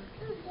butter.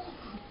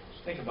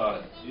 Think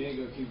about it. You ain't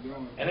gonna keep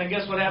going. And then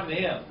guess what happened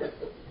to him?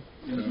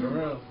 Turn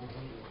around.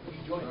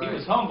 He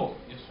was humble.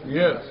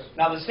 Yes.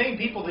 Now, the same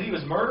people that he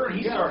was murdering,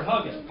 he started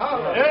hugging.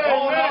 Amen.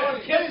 Going out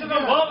and kissing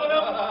them, loving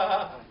them,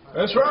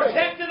 That's right.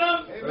 protecting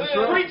them, That's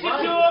right. preaching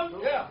to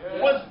them, Yeah.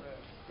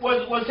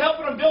 was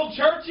helping them build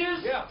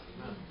churches, Yeah.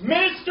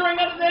 ministering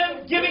unto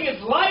them, giving his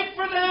life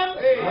for them.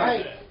 Hey.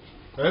 Right.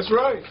 That's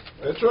right.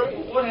 That's right.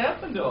 What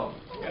happened to him?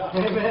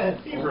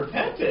 Amen. He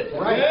repented.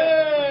 Right.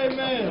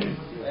 Amen.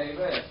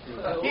 Amen.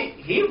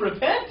 He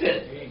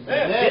repented.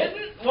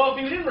 Well,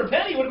 if he didn't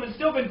repent, he would have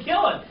still been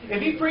killing.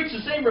 If he preached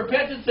the same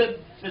repentance that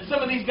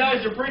some of these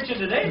guys are preaching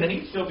today, then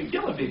he'd still be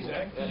killing people.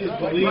 He just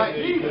believed that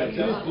he quit it. He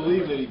just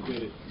believed that he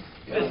quit it.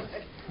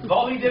 If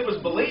all he did was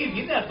believe,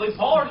 he didn't have to believe.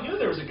 Paul already knew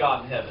there was a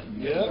God in heaven.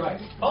 Yeah.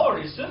 Paul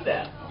already stood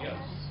that.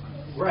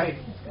 Right.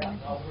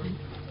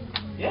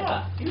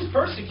 Yeah, he was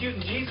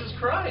persecuting Jesus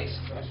Christ.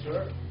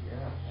 Sure.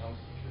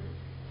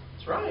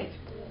 That's right.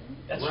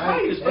 That's Right.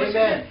 right. He was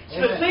persecuting. Amen.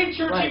 So the Amen. same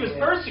church he Right. was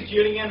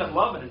persecuting ended up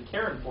loving and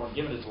caring for him,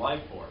 giving his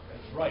life for him.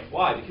 That's right.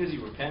 Why? Because he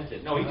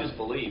repented. No, he just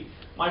believed.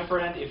 My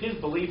friend, if his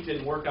belief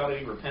didn't work out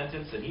any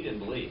repentance, then he didn't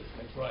believe.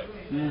 That's right.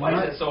 Why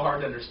is that so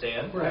hard to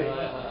understand? Right.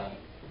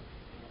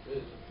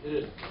 It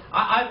is.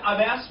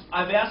 I've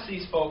asked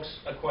these folks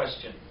a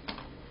question.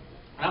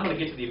 And I'm going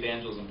to get to the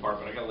evangelism part,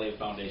 but I got to lay a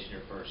foundation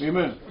here first.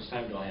 Amen. How much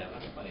time do I have?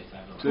 I have plenty of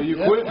time. Don't I? So you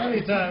quit?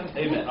 Anytime.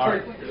 Amen. All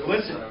right.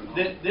 Listen,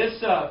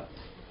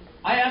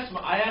 I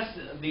asked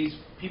these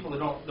people that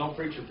don't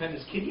preach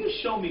repentance. Can you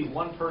show me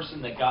one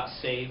person that got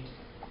saved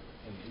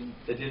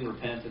that didn't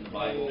repent in the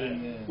Bible?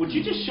 Amen. Would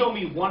you just show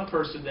me one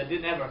person that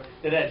didn't have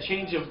that had a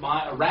change of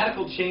mind, a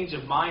radical change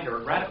of mind, or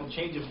a radical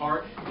change of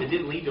heart that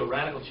didn't lead to a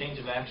radical change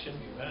of action?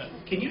 Amen.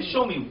 Can you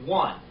show me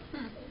one?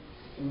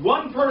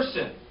 One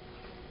person.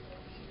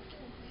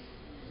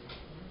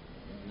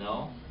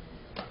 No.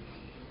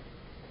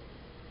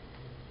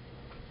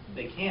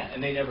 They can't,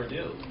 and they never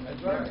do.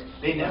 That's right.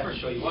 They never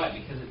show you why,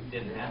 because it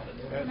didn't happen.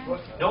 That's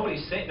what.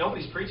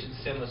 Nobody's preaching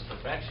sinless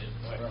perfection.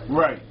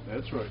 Right.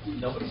 That's right.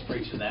 Nobody's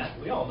preaching that.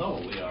 We all know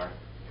what we are.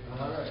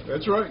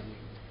 That's right.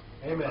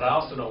 Amen. But I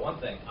also know one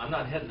thing. I'm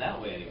not heading that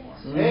way anymore.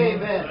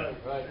 Amen.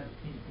 Right.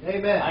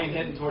 Amen. I ain't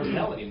heading towards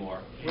hell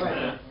anymore.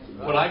 Right.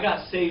 What I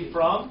got saved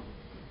from,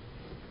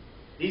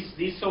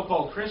 these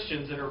so-called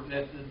Christians that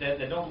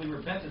don't believe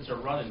repentance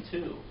are running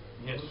too.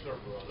 Yes, sir,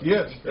 brother.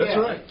 Yes. That's Yeah.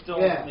 right. It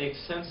don't Yeah. make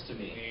sense to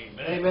me.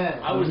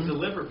 Amen. I was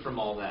delivered from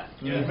all that.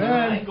 Yes.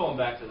 I ain't going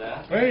back to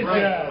that. Praise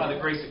God. By the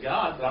grace of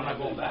God, but I'm not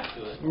going back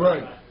to it.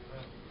 Right.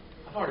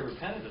 I've already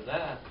repented of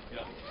that.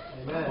 Yeah.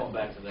 I'm not going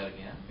back to that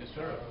again. Yes,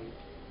 sir.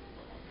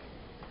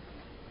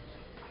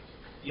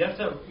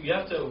 You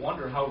have to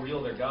wonder how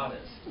real their God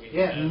is.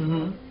 Yeah.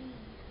 Mm-hmm.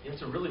 You have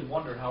to really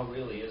wonder how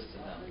real He is to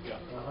them. Yeah.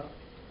 Uh-huh.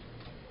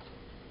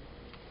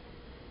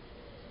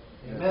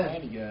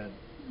 Amen. God.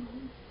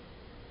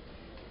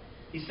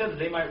 He said that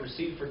they might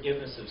receive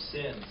forgiveness of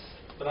sins.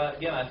 But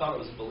I thought it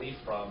was a belief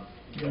problem.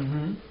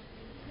 Mm-hmm.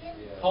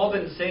 Paul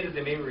didn't say that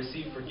they may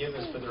receive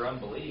forgiveness for their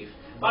unbelief.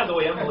 By the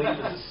way, unbelief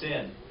is a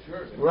sin.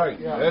 Sure. Right.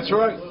 That's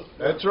right.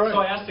 That's So I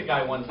right. asked a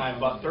guy one time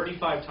about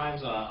 35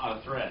 times on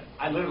a thread.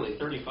 I literally,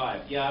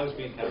 35. Yeah, I was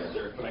being kind of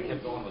jerk, but I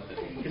kept going with it.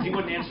 Because he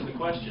wouldn't answer the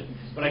question.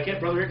 But I kept,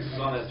 Brother Hicks was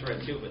on that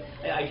thread too, but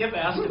I kept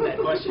asking that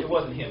question. It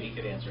wasn't him, he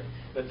could answer it.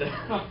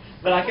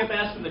 But I kept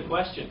asking the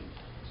question,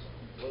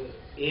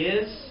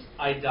 is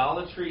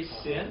idolatry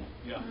sin?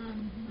 Yeah.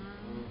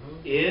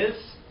 Is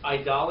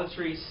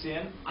idolatry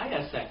sin? I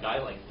asked that guy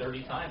like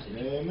 30 times. And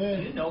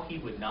Amen. you know he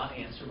would not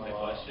answer my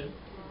question?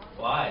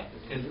 Why?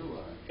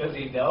 Because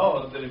he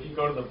knows that if you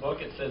go to the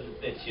book, it says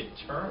that you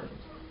turn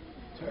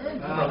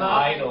from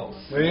idols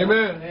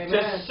Amen. Amen.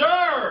 to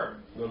serve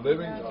The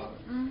living God.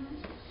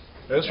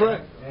 That's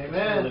right. the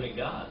Amen. living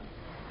God.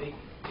 They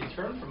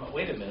turn from it.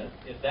 Wait a minute.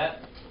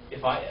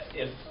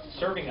 If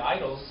serving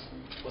idols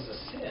was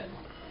a sin,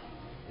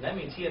 then that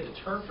means he had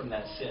to turn from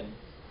that sin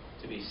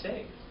to be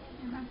saved.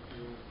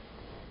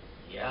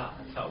 Yeah,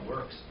 that's how it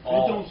works.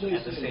 All don't say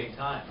at the sin. same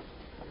time.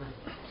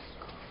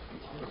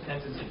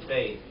 Repentance and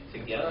faith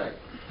together.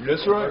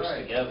 That's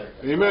right. Together.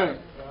 Amen.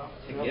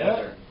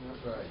 Together.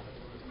 That's right.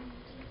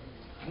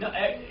 No,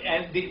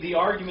 and the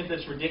argument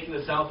that's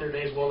ridiculous out there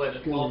today is, well, if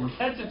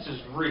repentance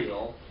is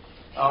real,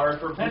 or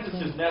if repentance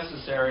is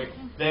necessary,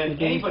 then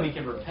anybody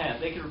can repent.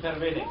 They can repent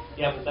of anything.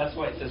 Yeah, but that's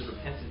why it says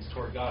repentance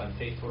toward God and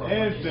faith toward our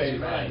Lord Jesus faith.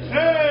 Christ.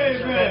 Amen.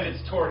 It's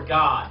repentance toward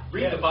God.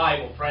 Read the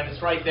Bible, friend.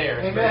 It's right there.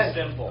 It's very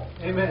Amen. simple.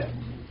 Amen.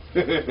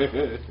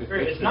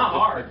 It's not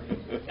hard.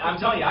 I'm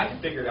telling you, I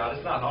can figure it out.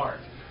 It's not hard.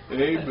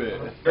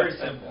 Amen. Very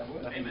simple.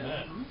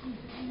 Amen.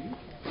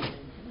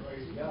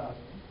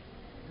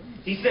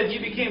 He said, you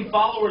became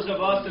followers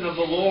of us and of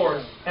the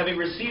Lord, having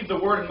received the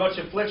word in much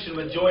affliction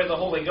with joy of the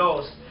Holy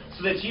Ghost,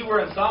 so that ye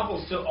were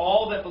ensamples to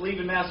all that believe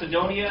in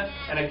Macedonia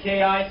and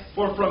Achaia.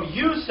 For from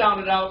you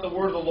sounded out the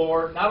word of the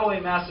Lord, not only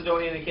in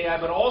Macedonia and Achaia,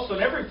 but also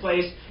in every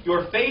place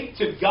your faith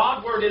to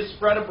Godward is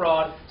spread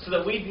abroad, so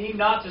that we need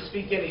not to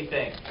speak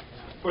anything.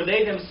 For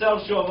they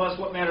themselves show of us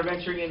what manner of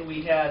entering in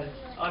we had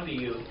unto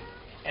you,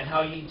 and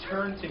how ye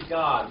turned to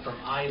God from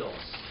idols,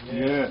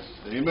 Yes.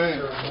 to Amen.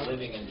 serve the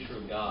living and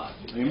true God.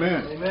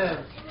 Amen.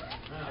 Amen.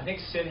 I think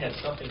sin had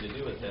something to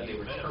do with that. They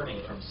were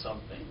turning from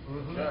something.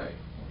 Mm-hmm. Right.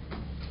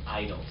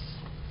 Idols.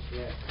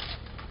 Yeah.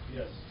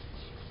 Yes.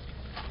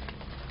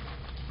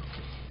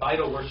 If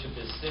idol worship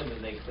is sin,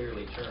 then they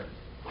clearly turn.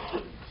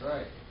 That's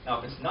right. Now,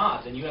 if it's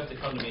not, then you have to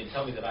come to me and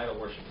tell me that idol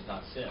worship is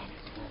not sin.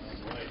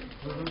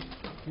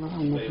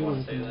 Anybody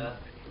want to say that?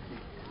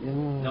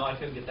 No, I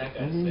couldn't get that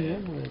guy to say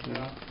it.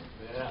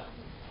 Yeah.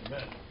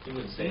 Amen. He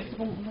wouldn't say it.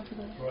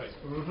 Right.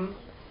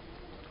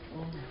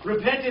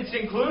 Repentance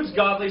includes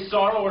godly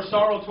sorrow or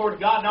sorrow toward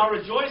God. Now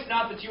rejoice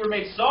not that you were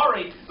made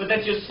sorry, but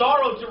that you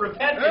sorrow to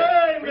repentance.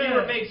 For you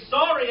were made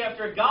sorry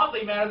after a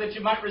godly manner, that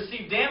you might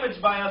receive damage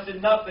by us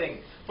in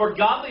nothing. For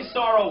godly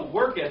sorrow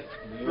worketh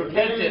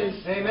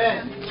repentance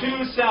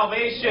to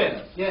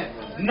salvation,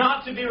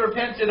 not to be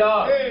repented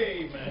of.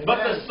 Amen. But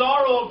the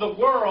sorrow of the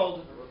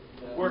world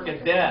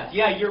worketh death.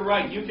 Yeah, you're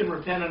right. You can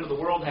repent unto the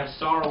world and have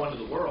sorrow unto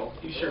the world.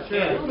 You sure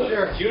can.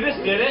 Sure. Judas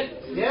did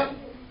it. Yep.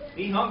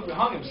 He hung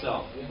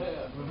himself.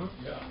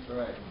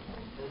 Right.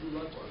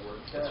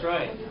 That's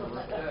right.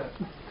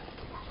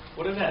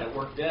 What is that? It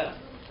worked death.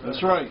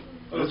 That's right.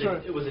 That's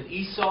right. It was an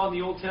Esau in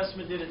the Old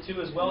Testament did it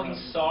too as well. He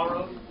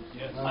sorrowed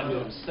unto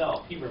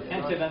himself. He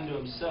repented unto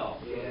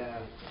himself.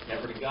 Yeah.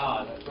 Never to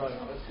God. That's right.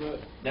 That's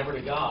good. Never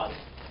to God.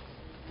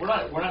 We're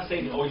not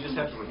saying, oh, you just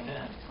have to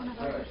repent.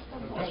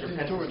 It's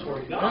repentance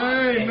toward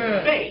God. Amen.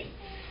 And faith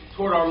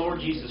toward our Lord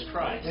Jesus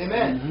Christ.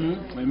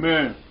 Amen.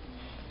 Amen.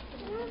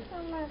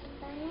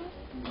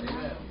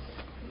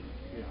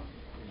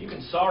 You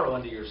can sorrow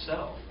unto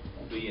yourself.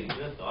 Won't do you any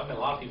good, though. I've met a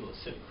lot of people that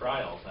sit and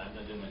cry all the time.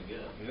 Not doing any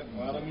good.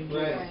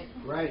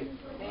 Right. Right.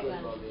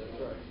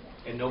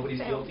 And nobody's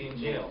guilty in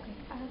jail.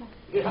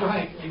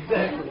 Right.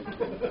 Exactly.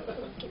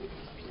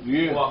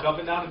 You walk up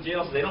and down a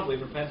jail cell. They don't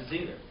believe repentance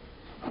either.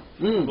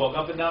 You walk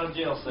up and down a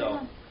jail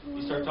cell.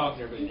 You start talking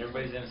to everybody, and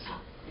everybody's innocent.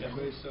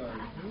 Everybody's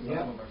sorry.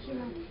 Yeah.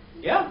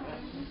 Yeah.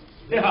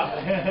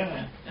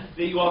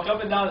 You walk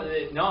up and down.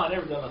 No, I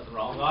never done nothing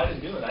wrong. No, I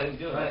didn't do it. I didn't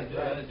do it. I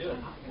didn't do it.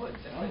 What?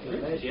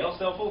 Jail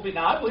cell full of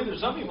people. Now, I believe there's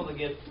some people that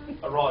get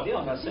a raw deal.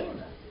 I'm not saying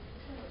that.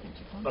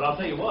 But I'll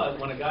tell you what,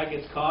 when a guy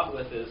gets caught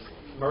with his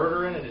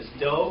murdering and his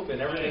dope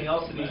and everything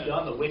else that he's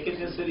done, the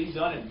wickedness that he's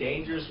done and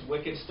dangerous,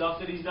 wicked stuff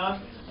that he's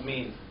done, I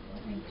mean,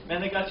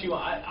 man, they got you.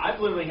 I've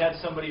literally had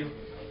somebody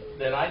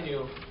that I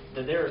knew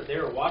that they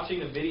were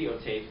watching a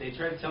videotape. They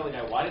tried to tell the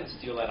guy, why didn't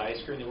steal that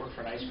ice cream? They worked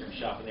for an ice cream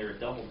shop, and they were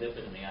double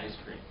dipping in the ice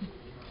cream.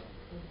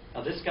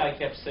 Now, this guy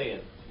kept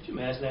saying, could you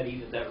imagine that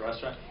eating at that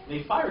restaurant? And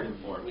they fired him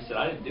for it. We said,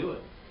 I didn't do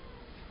it.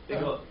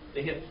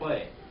 They hit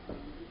play.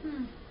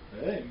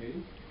 Hey,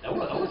 me. That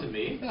wasn't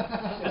me.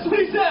 That's what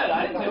he said.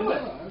 I didn't do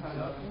it.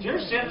 Do you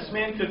understand this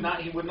man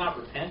he would not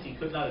repent. He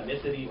could not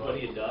admit that what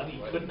he had done. He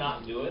could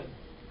not do it.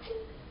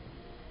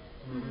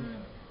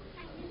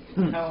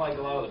 Kind of like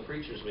a lot of the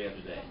preachers we have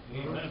today.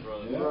 Amen,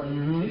 brother. Yeah.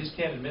 They just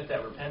can't admit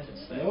that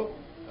repentance thing. Nope.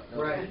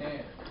 Right.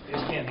 They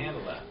just can't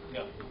handle that.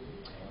 Yeah.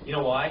 You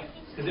know why?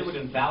 Because it would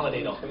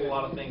invalidate a whole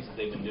lot of things that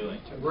they've been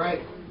doing.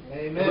 Right.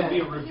 It would be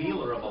a Amen.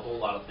 revealer of a whole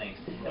lot of things.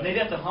 And they'd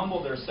have to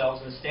humble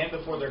themselves and stand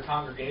before their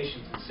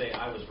congregations and say,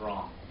 I was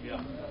wrong.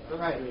 Yeah.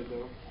 Right.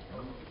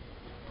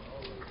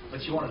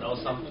 But you want to know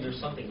something?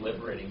 There's something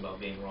liberating about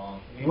being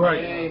wrong.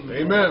 Right. Amen.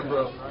 Amen,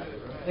 bro.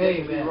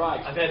 Amen.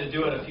 I've had to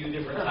do it a few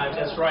different times.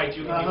 That's right.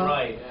 You can be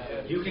right.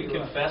 You can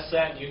confess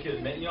that. You can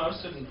admit. I was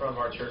sitting in front of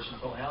our church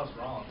and told me I was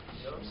wrong.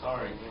 I'm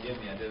sorry. Forgive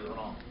me. I did it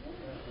wrong.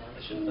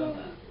 I shouldn't have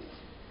done that.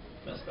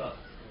 Messed up.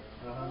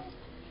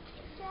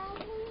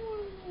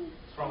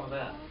 What's wrong with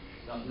that?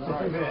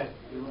 Nothing. Amen.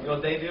 You know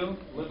what they do?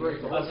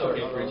 That's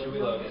okay, preacher. We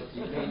love you.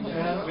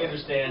 We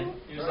understand.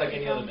 You're just like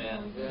any other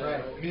man.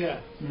 Right. Yeah.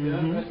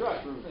 That's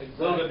right. A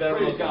little bit better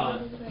with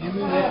God. You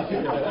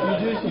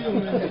just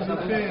human. It's a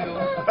fail.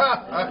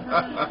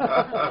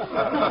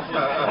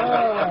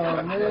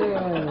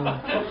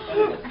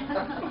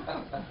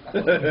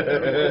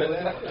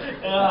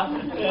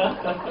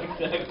 Yeah,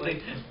 exactly.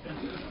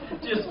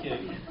 Just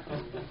kidding.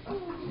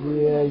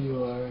 Yeah,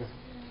 you are.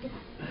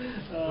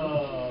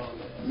 Oh.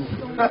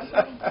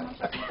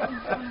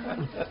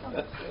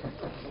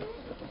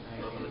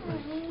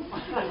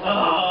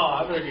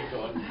 I better get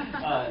going.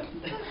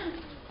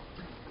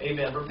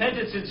 Amen.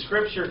 Repentance in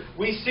Scripture,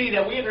 we see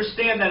that, we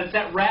understand that it's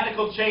that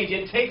radical change.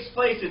 It takes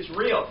place. It's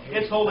real.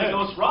 It's Holy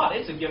Ghost wrought.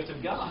 It's a gift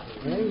of God.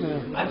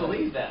 Amen. I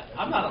believe that.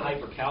 I'm not a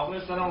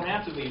hyper-Calvinist. I don't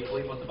have to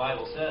believe what the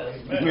Bible says.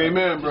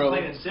 Amen, It's brother.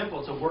 plain and simple.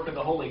 It's a work of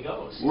the Holy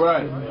Ghost.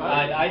 Right.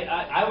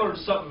 I learned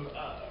something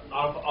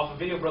off a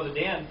video Brother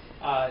Dan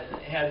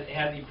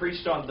had he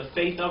preached on the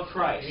faith of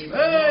Christ.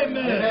 Amen.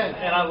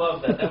 And I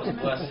love that. That was a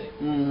blessing.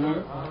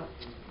 Mm-hmm.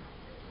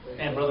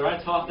 And brother, I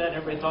taught that, and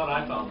everybody thought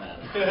I found that.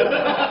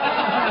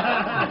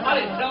 I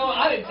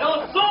didn't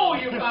tell a soul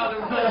you found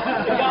it.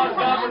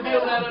 God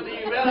revealed that unto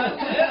you, man.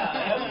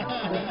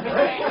 Yeah,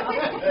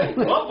 great.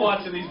 Love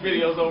watching these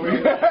videos over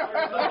here.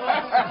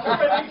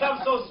 Everybody thinks I'm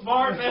so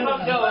smart, man.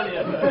 I'm telling you.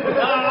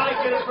 I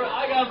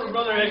got it from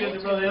Brother Higgins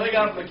and Brother. They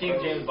got it from the King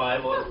James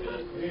Bible. It's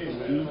good.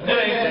 It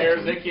ain't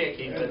theirs. They can't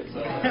keep it.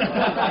 So.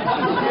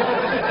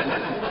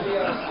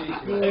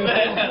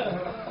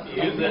 Amen.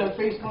 Use it. On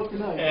Facebook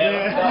tonight.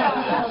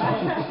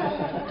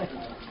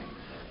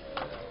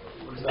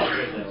 Works out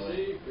good that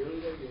way.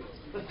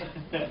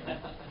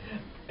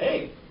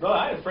 Hey, Brother,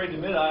 I ain't afraid to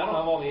admit I don't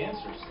have all the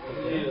answers.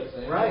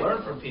 Right. I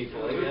learn from people.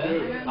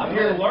 Amen. I'm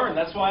here to learn.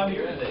 That's why I'm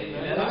here today.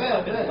 Amen.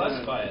 I've been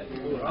blessed by it.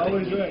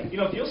 Always right. You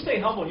know, if you'll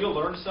stay humble, you'll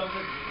learn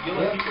something.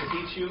 You'll let people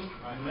teach you.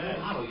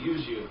 God will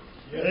use you.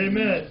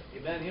 Amen.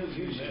 Amen. He'll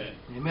use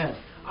you. Amen.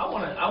 I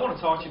want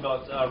to talk to you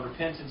about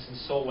repentance and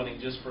soul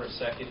winning just for a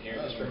second here,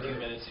 just for a few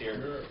minutes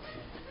here.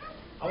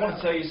 I want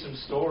to tell you some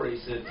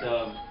stories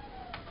that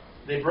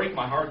they break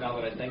my heart now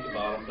that I think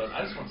about them, but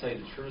I just want to tell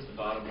you the truth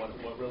about them,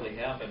 what really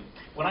happened.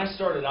 When I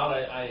started out,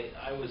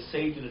 I was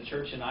saved in a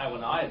church in Iowa.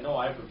 Now, I know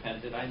I've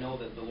repented. I know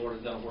that the Lord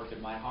has done a work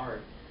in my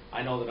heart.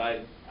 I know that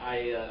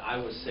I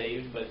was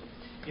saved, but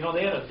you know,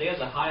 they had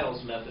the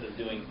Hiles method of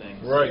doing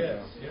things. Right.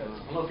 Yes. I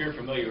don't know if you're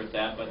familiar with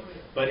that, but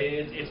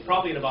it's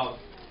probably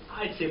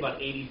I'd say about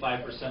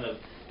 85% of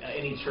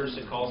any church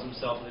that calls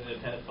themselves an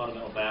independent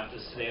fundamental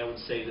Baptist today. I would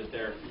say that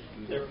they're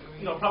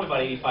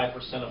probably about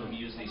 85% of them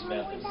use these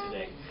methods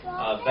today.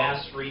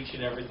 Vast reach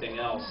and everything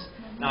else.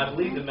 Now, I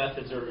believe the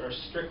methods are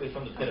strictly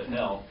from the pit of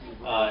hell.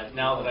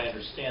 Now that I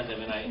understand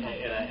them and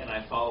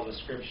I follow the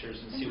scriptures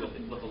and see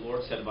what the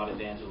Lord said about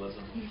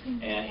evangelism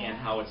and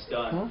how it's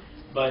done.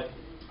 But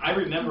I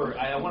remember,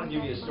 I want to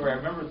give you a story. I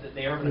remember that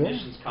they were having a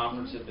missions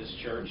conference at this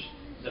church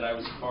that I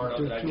was a part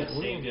of, that I got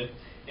saved in,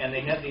 and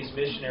they had these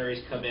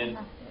missionaries come in,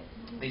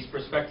 these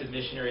prospective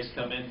missionaries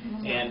come in,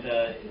 and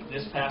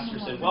this pastor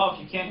said, well,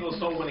 if you can't go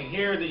soul winning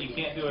here, then you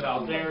can't do it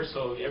out there,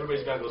 so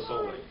everybody's got to go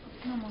soul winning.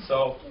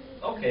 So,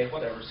 okay,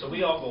 whatever. So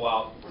we all go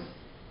out,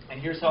 and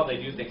here's how they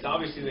do things.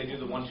 Obviously, they do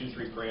the 1, 2,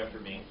 3, pray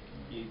after me.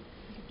 You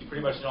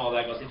pretty much know all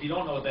that goes. If you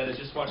don't know what that is,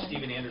 just watch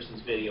Steven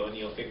Anderson's video and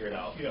you'll figure it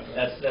out. Yeah.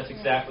 That's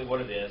exactly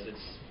what it is.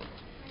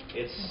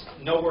 It's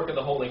no work of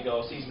the Holy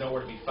Ghost. He's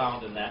nowhere to be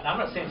found in that. Now, I'm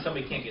not saying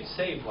somebody can't get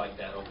saved like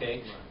that,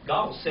 okay?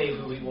 God will save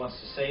who He wants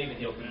to save, and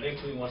He'll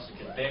convict who He wants to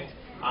convict.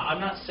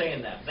 I'm not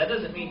saying that. That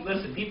doesn't mean,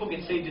 listen, people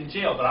get saved in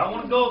jail, but I don't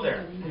want to go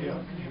there.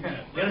 Yeah.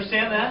 You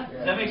understand that?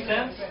 Does that make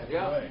sense?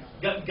 Yeah.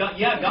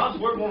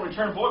 God's Word won't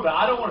return void, but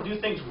I don't want to do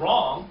things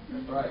wrong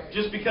Right.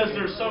 just because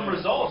there's some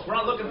results. We're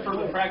not looking for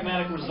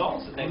pragmatic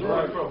results and things. We're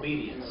looking for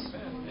obedience.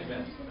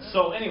 Amen.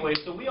 So anyway,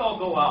 so we all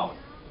go out.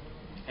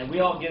 And we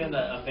all get in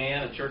a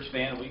van, a church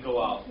van, and we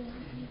go out.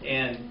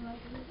 And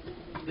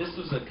this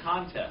was a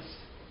contest.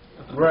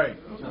 Right.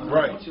 I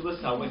want you to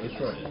listen how wicked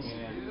this is.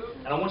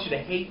 And I want you to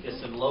hate this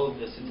and loathe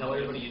this and tell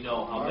everybody you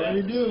know how bad I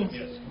it is. do.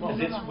 Because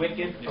it's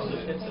wicked from the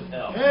pits of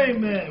hell.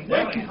 Amen.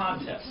 They're having a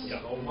contest.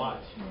 So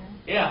much.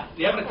 Yeah,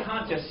 they're having a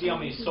contest to see how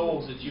many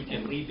souls that you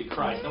can lead to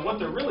Christ. Now, what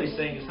they're really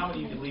saying is how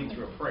many you can lead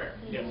through a prayer.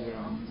 Yes.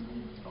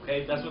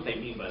 Okay, that's what they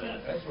mean by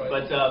that. That's right.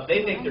 But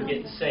they think they're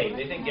getting saved.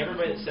 They think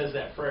everybody that says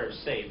that prayer is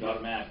saved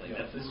automatically.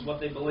 This is what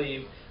they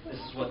believe. This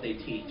is what they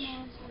teach.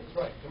 That's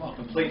right. Come on.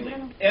 Completely.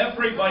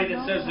 Everybody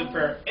that says the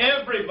prayer,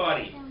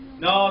 everybody.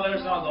 No,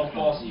 there's not no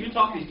false. You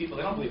talk to these people,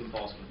 they don't believe in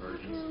false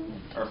conversions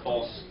or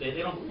false. They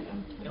don't believe in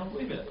it. They don't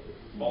believe in it.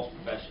 False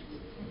professions.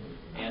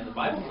 And the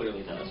Bible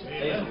clearly does.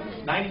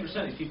 90%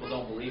 of these people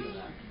don't believe in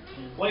that.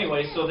 Well,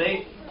 anyway, so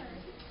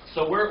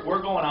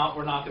we're going out.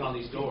 We're knocking on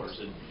these doors,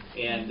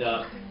 and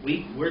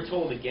we're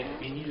told to get. I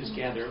mean, you just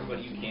gather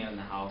everybody you can in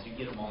the house. You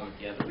get them all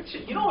together, which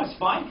it's a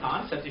fine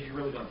concept if you're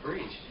really going to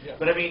preach. Yeah.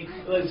 But I mean,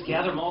 let's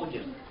gather them all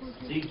together.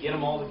 So you get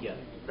them all together,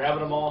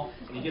 grabbing them all,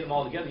 and you get them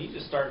all together. You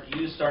just start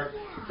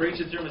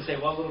preaching through them and say,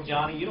 "Well, little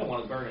Johnny, you don't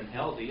want to burn in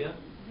hell, do you?"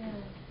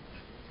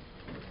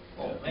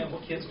 Oh man,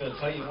 what kid's going to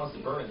tell you he wants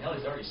to burn in hell?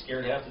 He's already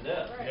scared half to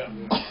death. Yeah.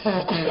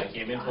 I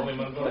came in and told me I'm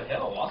going to go to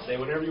hell. Well, I'll say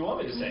whatever you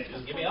want me to say.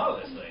 Just get me out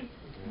of this thing.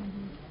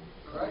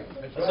 Right.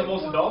 That's what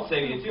most adults say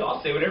to you too.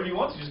 I'll say whatever you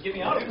want to. Just get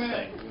me out of this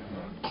thing.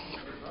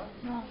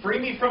 Free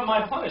me from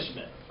my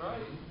punishment.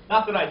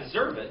 Not that I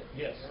deserve it,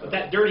 Yes. but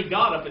that dirty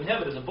God up in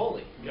heaven is a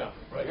bully. Yeah.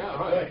 Right. Yeah,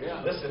 right.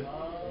 Yeah. Listen,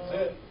 That's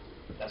it.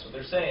 that's what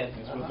they're saying.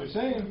 That's what they're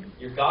saying.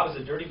 Your God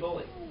is a dirty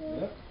bully.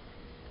 Yep.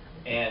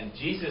 And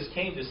Jesus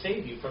came to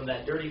save you from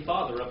that dirty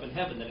father up in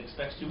heaven that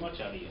expects too much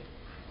out of you.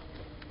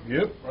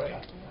 Yep.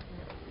 Right.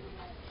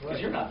 Because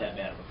you're not that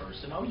bad of a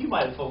person. Oh, you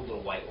might have told a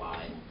little white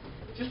lie.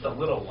 Just a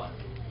little one.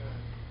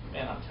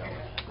 Man, I'm telling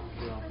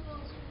you.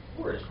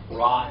 We're as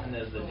rotten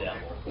as the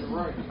devil.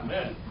 Right.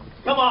 Amen.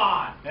 Come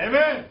on!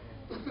 Amen.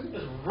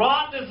 As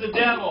rotten as the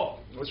devil.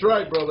 That's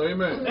right, brother.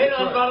 Amen. They That's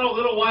know right. about a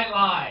little white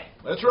lie.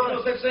 That's No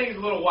right. such thing as a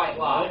little white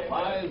lie.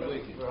 Lie is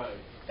wicked. Right.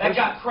 That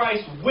got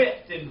Christ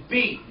whipped and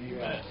beat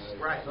Yes.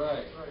 Right.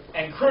 Right.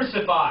 and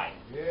crucified.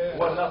 Yeah.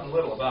 Wasn't nothing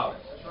little about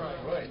it.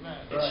 Right.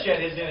 It shed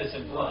His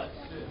innocent blood.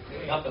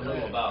 Nothing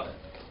little about it.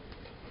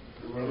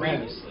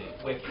 Grievously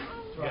wicked.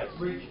 Right.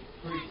 Preach.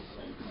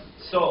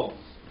 So,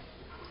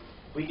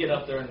 we get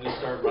up there and we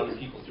start running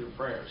people through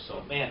prayer.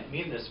 So, man,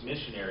 me and this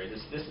missionary,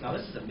 this is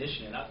a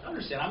missionary. Now,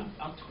 understand, I'm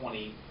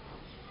 20,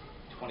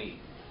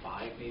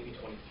 25, maybe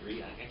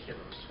 23. I can't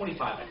remember. It's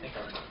 25. I think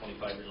I was about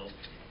 25 years old.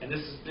 And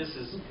this is this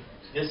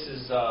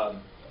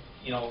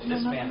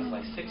man is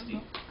like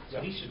 60. So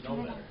he should know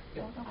better.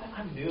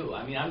 I'm new.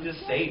 I mean, I'm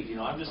just saved.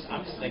 I'm just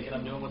thinking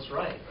I'm doing what's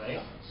right,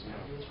 right?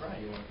 That's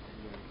right.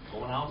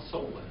 going out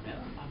soul winning,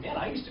 man,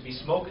 I used to be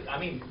smoking.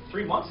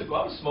 3 months ago,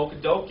 I was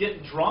smoking dope,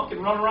 getting drunk,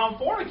 and running around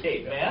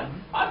fornicating,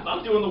 man.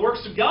 I'm doing the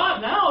works of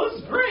God now.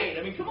 This is great.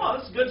 Come on,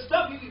 this is good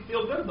stuff. You can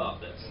feel good about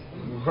this.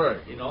 Right.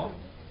 I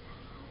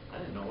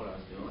didn't know what I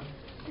was doing.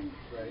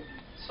 Right.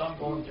 So I'm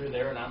going through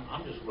there, and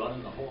I'm just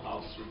running the whole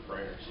house through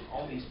prayers.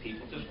 All these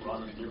people just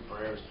running through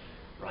prayers,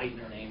 writing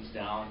their names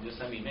down. These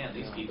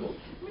people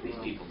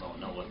don't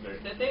know what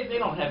they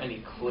don't have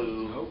any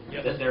clue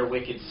that they're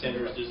wicked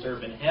sinners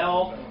deserving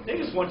hell. They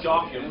just want you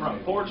off your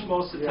front porch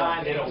most of the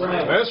time. They don't.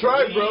 That's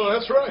right, bro.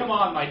 That's right. Come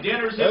on, my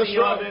dinner's in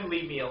the oven.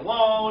 Leave me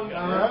alone.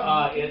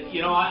 I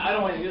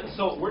don't want to.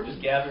 So we're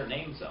just gathering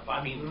names up.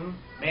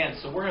 Man.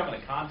 So we're having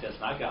a contest,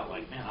 and I got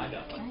like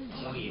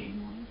 28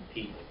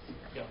 people.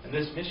 And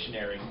this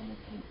missionary,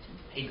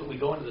 we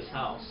go into this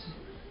house.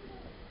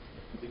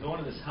 We go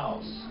into this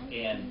house,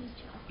 and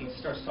he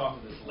starts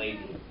talking to this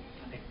lady.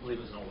 I believe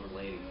it was an older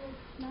lady.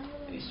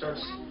 And he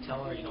starts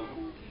telling her,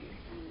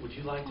 would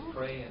you like to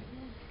pray? And,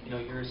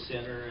 you're a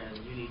sinner, and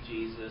you need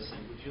Jesus,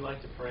 and would you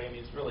like to pray?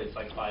 It's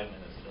like 5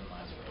 minutes. It doesn't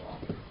last very long.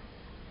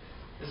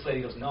 This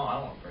lady goes, no, I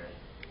don't want to pray.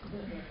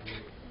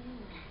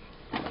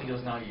 He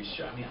goes, no, you're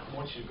sure? I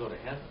want you to go to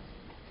heaven.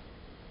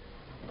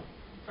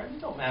 Friend,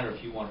 it don't matter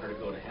if you want her to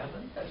go to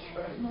heaven. That's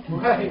right.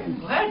 I'm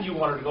glad you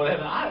want her to go to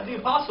heaven. The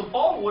Apostle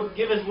Paul wouldn't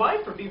give his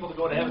life for people to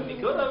go to heaven if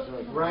he could have.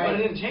 Right. But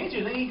it didn't change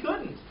anything. He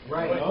couldn't.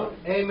 Right.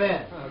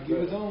 Amen. Give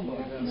his own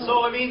life.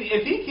 So,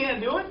 if he can't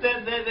do it,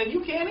 then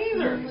you can't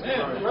either.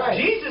 Right.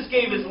 Jesus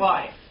gave his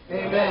life.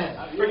 Amen.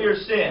 For your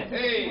sin.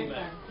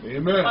 Amen.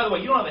 Amen. By the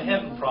way, you don't have a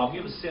heaven problem.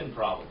 You have a sin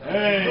problem.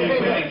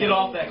 Amen. Get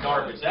off that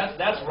garbage.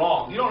 That's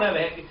wrong. You don't have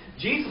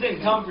Jesus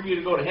didn't come for you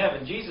to go to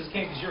heaven. Jesus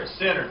came because you're a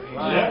sinner.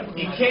 Right.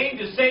 He came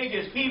to save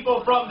His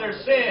people from their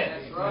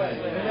sins.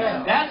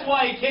 Amen. That's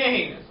why He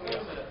came.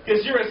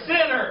 Because you're a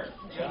sinner.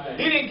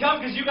 He didn't come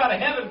because you got a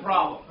heaven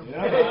problem.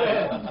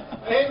 Amen.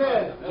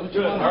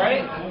 All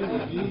right?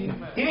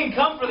 He didn't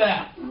come for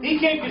that. He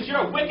came because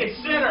you're a wicked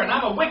sinner, and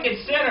I'm a wicked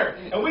sinner,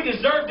 and we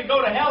deserve to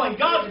go to hell, and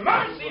God's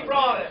mercy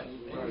brought Him.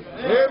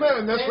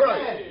 Amen. That's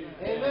right.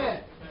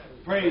 Amen.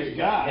 Praise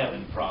God.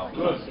 Heaven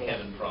problem.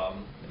 Heaven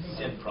problem.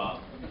 Sin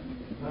problem.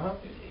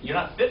 You're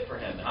not fit for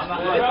heaven. I'm not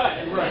fit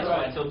for heaven. That's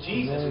why until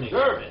Jesus makes you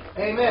fit.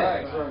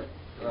 Amen.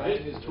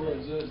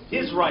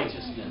 His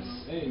righteousness.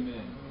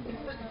 Amen.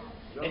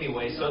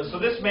 Anyway, so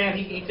this man,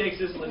 he takes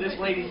this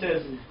lady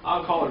says,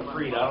 I'll call her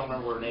Frida. I don't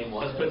remember what her name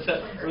was, but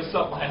it was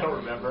something I don't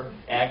remember.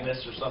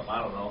 Agnes or something,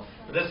 I don't know.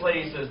 But this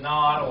lady says, no,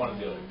 I don't want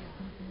to do it.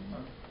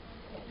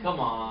 Come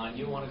on,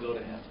 you want to go to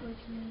heaven.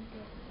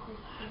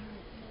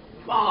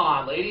 Come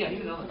on, lady, I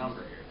need another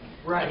number here.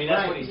 Right.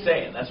 That's what he's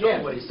saying. That's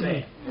really what he's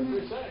saying.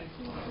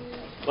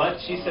 But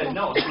she said,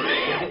 no,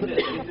 get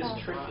this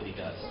trick that he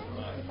does.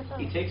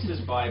 He takes his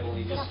Bible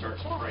and he just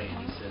starts praying.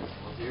 He says,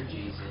 well, dear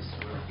Jesus,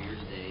 we're here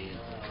today, and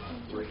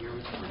we're here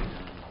with Frida.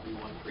 We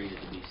want Frida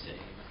to be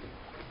saved.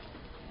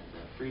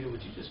 And Frida,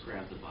 would you just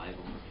grab the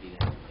Bible and repeat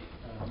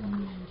after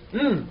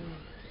me?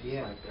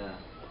 Yeah.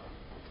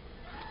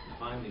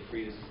 Finally,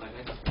 Frida's just like,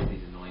 I just want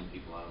these annoying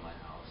people out of my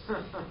house.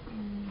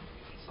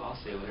 So I'll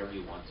say whatever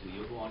you want to.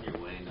 You'll go on your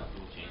way. Nothing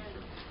will change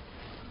for me.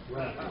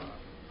 Right.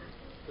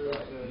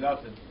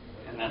 Nothing.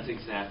 And that's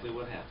exactly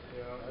what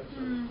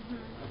happened.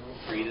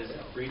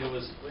 Frida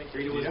was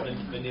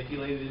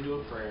manipulated into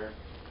a prayer.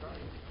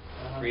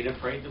 Frida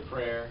prayed the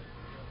prayer.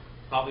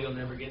 Probably will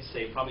never get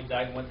saved. Probably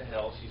died and went to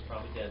hell. She's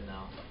probably dead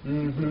now.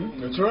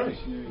 That's right.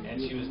 And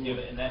she was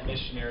given, and that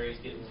missionary is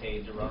getting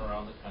paid to run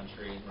around the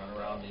country and run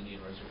around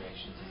Indian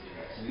reservations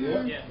and do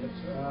this. Yeah.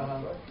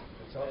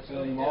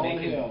 Send them all to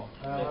hell.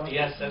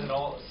 Yeah, send them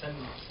all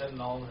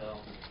to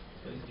hell.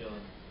 That's what he's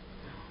doing.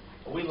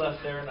 Well, we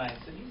left there, and I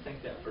said, "You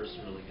think that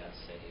person really got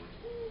saved?"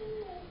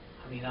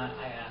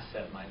 I asked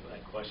that my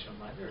question.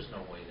 There's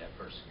no way that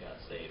person got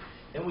saved.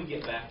 Then we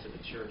get back to the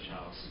church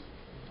house.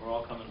 We're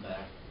all coming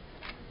back.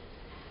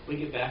 We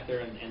get back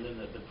there, and then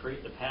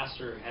the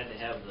pastor had to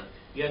have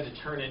you had to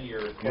turn in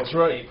your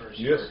papers,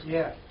 your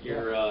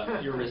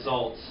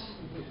results.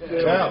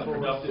 Yeah.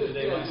 Productive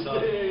today, my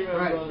son.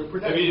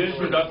 Right. Have you been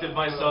productive,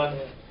 my son?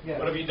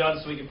 What have you done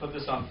so we can put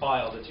this on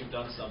file that you've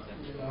done something?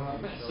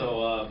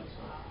 So,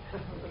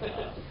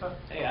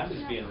 hey, I'm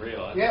just being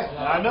real.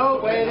 I know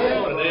the way it That's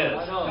is. what it is.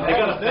 They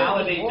got to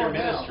validate their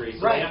ministry,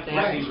 so they have to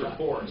have these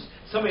reports.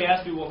 Somebody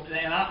asked me, well,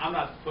 and I'm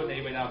not putting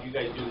anybody down if you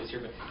guys do this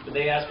here, but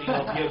they asked me, do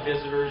you have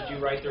visitors? Do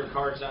you write their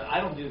cards down?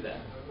 I don't do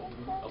that.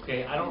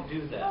 Okay, I don't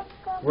do that.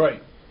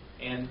 Right.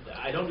 And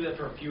I don't do that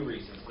for a few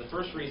reasons. The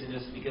first reason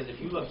is because if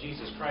you love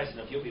Jesus Christ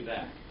enough, you'll be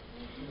back.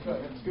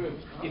 That's good.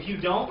 If you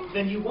don't,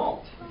 then you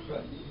won't.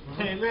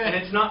 And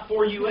it's not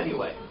for you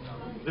anyway.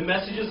 The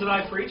messages that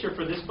I preach are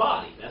for this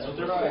body. That's what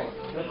they're for.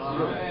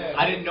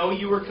 I didn't know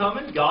you were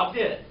coming. God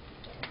did.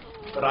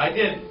 But I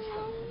didn't.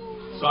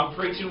 So I'm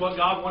preaching what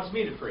God wants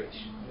me to preach.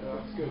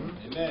 That's good.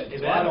 Amen.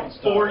 Amen.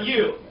 For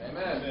you.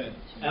 Amen.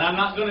 And I'm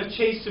not going to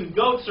chase some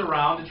goats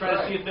around to try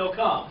to see if they'll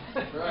come.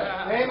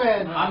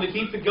 Amen. I'm to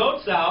keep the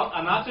goats out.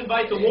 I'm not to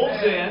invite the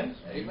wolves in.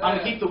 I'm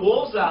to keep the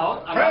wolves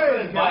out. I'm not going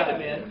to invite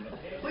them in.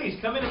 please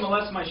come in and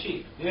molest my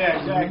sheep. Yeah,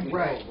 exactly.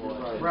 Right.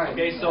 Right.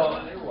 Okay, so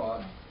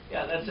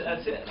yeah,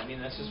 that's it. I mean,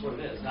 that's just what it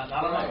is. Not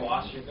on my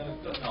watch. You're gonna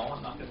no,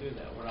 I'm not gonna do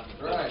that. We're not gonna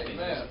do Right, things.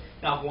 amen.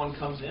 Now, if one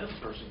comes in, a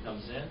person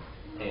comes in.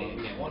 Hey,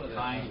 again, we're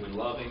kind, we're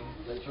loving.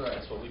 That's right.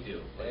 That's what we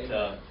do. But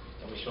and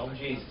we show them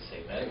Jesus.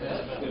 Amen.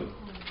 That's what we do.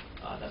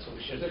 That's what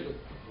we should do.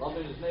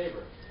 Loving his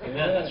neighbor.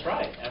 Amen. That's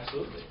right.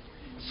 Absolutely.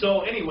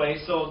 So anyway,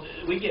 so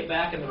we get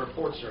back and the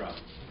reports are up.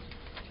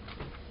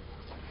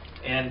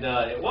 And,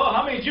 well,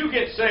 how many did you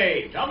get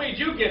saved? How many did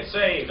you get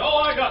saved?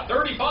 Oh, I got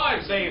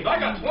 35 saved. I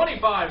got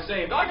 25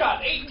 saved. I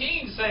got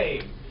 18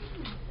 saved.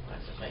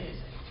 That's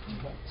amazing.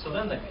 So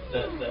then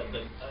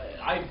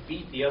I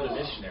beat the other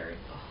missionary.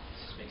 Oh,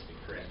 this makes me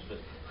cringe. But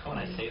when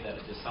I say that,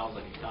 it just sounds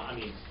like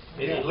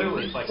it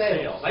literally is like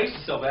sales. I used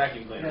to sell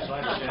vacuum cleaners, so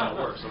I understand how it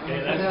works. Okay,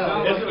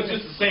 it was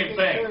just the same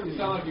thing. You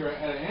sound like you're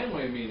at an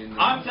Amway meeting.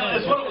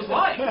 That's what it was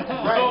like.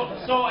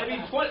 So I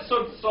mean,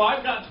 so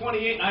I've got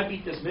 28, and I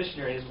beat this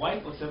missionary. His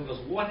wife looks at him and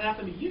goes, "What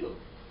happened to you?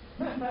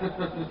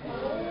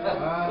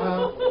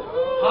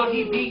 How'd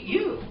he beat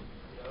you?"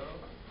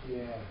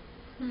 Yeah.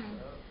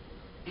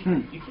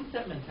 You get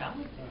that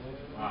mentality?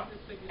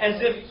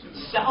 As if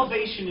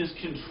salvation is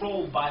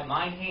controlled by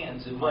my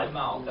hands and my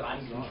mouth, that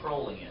I'm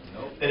controlling it.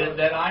 That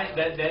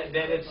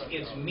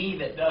it's me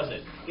that does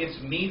it. It's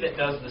me that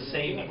does the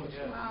saving.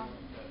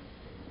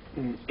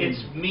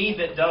 It's me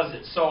that does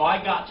it. So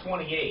I got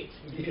 28.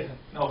 Yeah.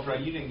 No,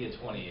 Fred, you didn't get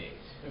 28.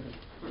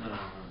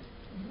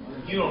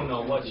 You don't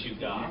know what you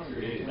got.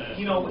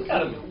 You know,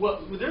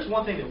 there's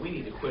one thing that we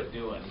need to quit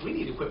doing. We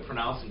need to quit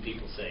pronouncing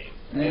people saved.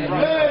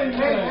 Amen.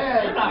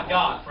 You're not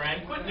God,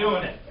 friend. Quit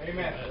doing it.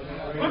 Amen.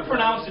 Quit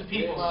pronouncing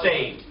people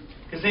saved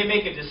because they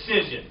make a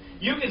decision.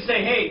 You can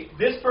say, hey,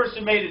 this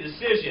person made a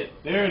decision.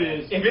 There it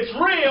is. If it's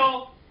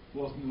real,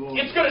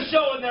 it's going to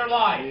show in their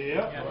life.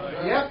 Yep.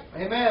 Yep.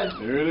 Amen.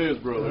 There it is,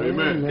 brother.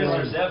 Amen. Because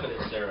there's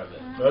evidence there of it.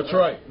 That's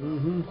right.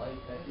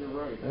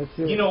 That's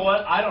it. You know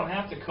what? I don't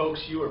have to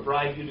coax you or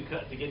bribe you to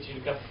get you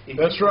to come. If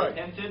That's you right.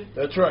 repented,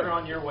 That's right. you're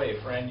on your way,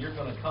 friend. You're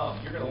going to come.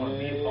 You're going to want to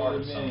be a part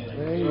of something.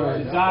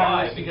 Amen.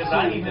 Why? Because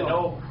I need to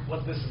know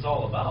what this is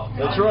all about.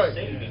 That's God right.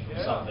 saved me from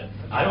something.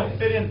 I don't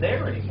fit in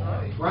there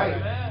anymore. Right.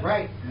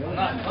 Right. I'm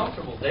not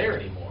comfortable there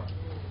anymore.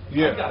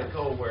 Yeah. I've got to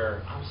go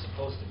where I'm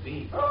supposed to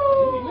be.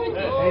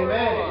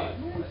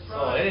 Amen.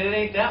 So it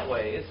ain't that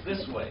way. It's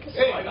this way. So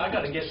I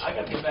got to get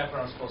back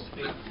where I'm supposed to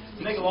be. To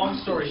make a long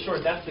story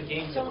short, that's the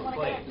games that we're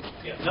playing.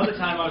 Another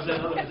time I was at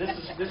another.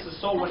 This is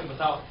soul winning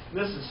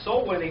This is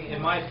soul winning,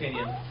 in my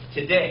opinion,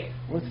 today.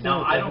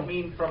 Now I don't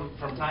mean from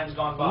times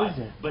gone by,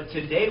 but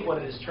today what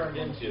it has turned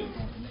into,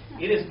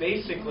 it is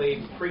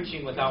basically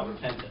preaching without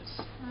repentance.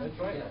 That's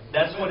right.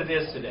 That's what it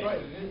is today.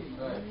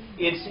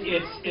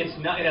 It's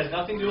not. It has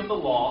nothing to do with the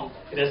law.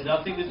 It has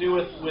nothing to do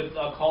with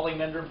calling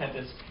men to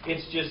repentance.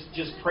 It's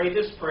just pray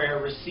this prayer,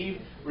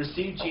 receive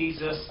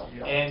Jesus,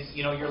 and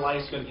your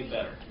life's going to get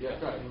better. Yeah,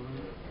 that's right.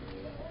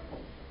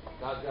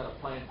 God's got a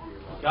plan for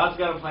your life. God's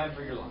got a plan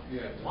for your life.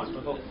 Yeah.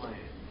 Wonderful plan.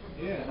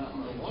 Yeah.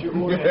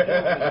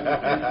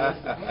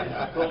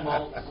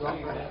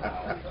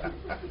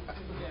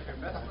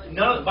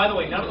 By the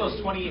way, none of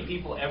those 28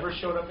 people ever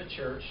showed up at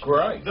church.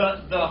 Right.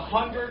 The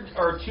 100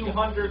 or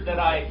 200 that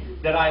I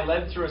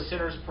led through a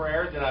sinner's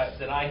prayer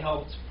that I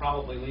helped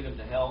probably lead them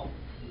to hell.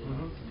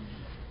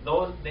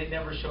 Those they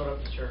never showed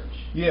up to church.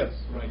 Yes.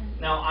 Right.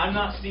 Now I'm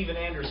not Steven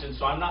Anderson,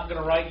 so I'm not going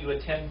to write you a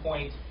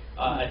 10-point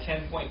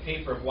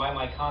paper of why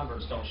my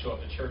converts don't show up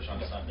to church on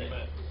Sunday.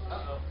 Right.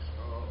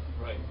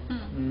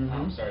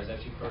 I'm sorry, is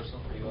that too personal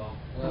for you all?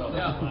 No.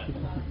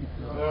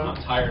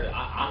 I'm tired.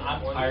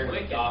 I'm tired of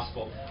the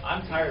gospel.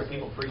 I'm tired of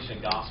people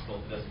preaching the gospel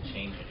that doesn't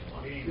change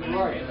anyone.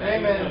 Right.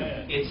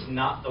 Amen. It's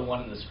not the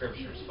one in the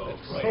scriptures, folks.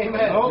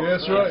 Amen.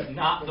 That's right. It's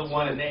not the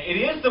one in there. It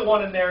is the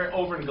one in there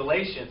over in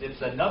Galatians.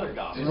 It's another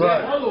gospel.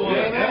 Right.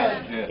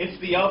 Amen. It's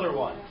the other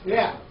one.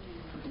 Yeah.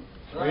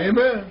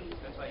 Amen.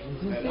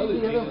 And other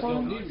Jesus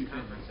don't need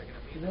repentance.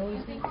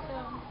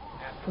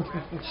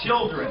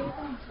 Children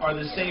are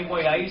the same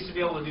way. I used to be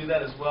able to do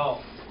that as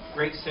well.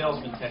 Great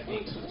salesman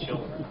techniques with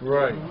children.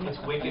 Right. It's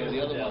wicked as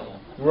the devil.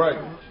 Right.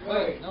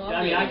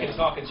 I mean, I can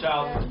talk a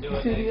child from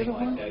doing anything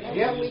like that.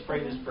 You just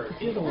pray this prayer.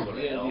 You don't go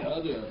to hell.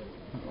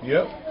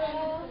 Yep.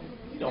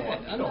 You don't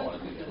want to do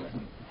that.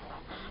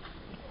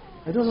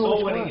 I don't know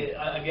Soul which winning,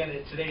 one. again,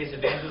 today is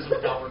evangelism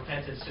without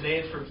repentance. Today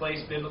it's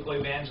replaced biblical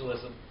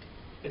evangelism.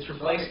 It's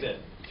replaced it.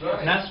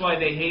 And that's why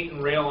they hate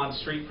and rail on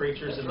street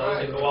preachers and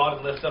those that go out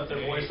and lift up their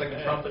voice like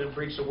a trumpet and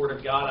preach the word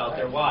of God out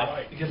there.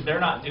 Why? Because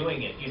they're not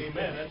doing it.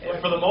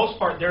 For the most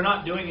part, they're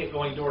not doing it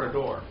going door to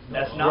door.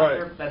 That's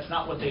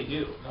not what they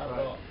do.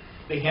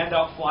 They hand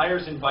out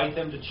flyers, invite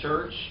them to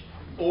church,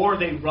 or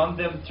they run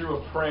them through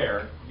a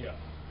prayer.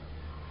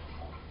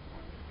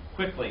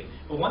 quickly.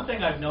 But one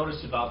thing I've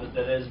noticed about it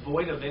that is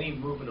void of any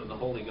movement of the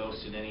Holy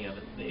Ghost in any of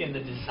it, in the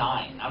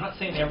design. I'm not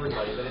saying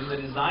everybody, but in the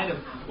design of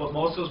what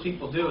most of those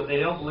people do, they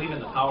don't believe in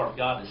the power of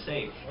God to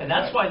save. And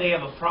that's why they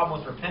have a problem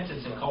with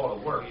repentance and call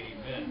it a work.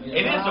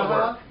 It is a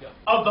work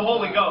of the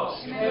Holy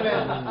Ghost.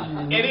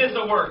 It is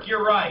a work.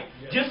 You're right.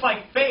 Just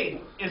like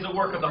faith is a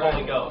work of the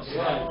Holy Ghost.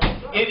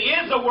 It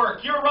is a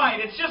work. You're right.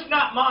 It's just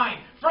not mine.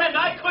 Friend,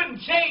 I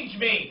couldn't change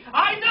me.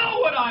 I know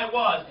what I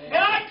was, and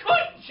I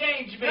couldn't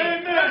change me.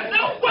 There's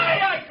no way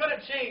I could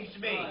have changed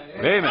me.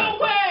 Amen. No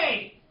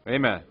way.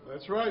 Amen.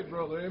 That's right,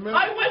 brother. Amen.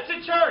 I went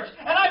to church,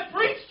 and I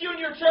preached you in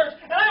your church,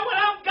 and I went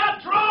out and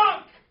got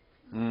drunk.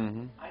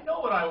 Mm-hmm. I know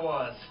what I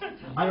was.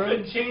 I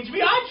couldn't change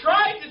me. I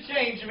tried to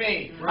change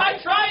me. I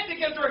tried to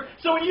get through it.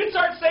 So when you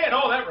start saying,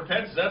 oh, that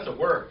repentance, that's a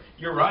work,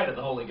 you're right of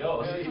the Holy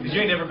Ghost. Because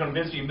you ain't never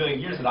convinced me a million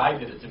years that I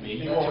did it to me.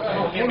 You won't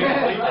get me to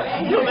believe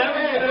it. You'll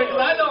never get it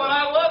because I know what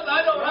I was.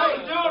 I know what I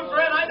was doing,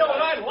 friend. I know what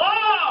I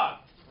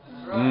loved.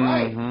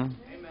 Mm-hmm.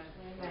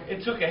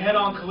 It took a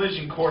head-on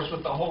collision course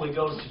with the Holy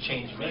Ghost to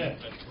change me.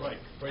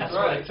 That's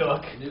what it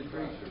took.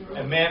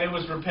 And man, it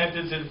was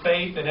repentance and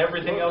faith and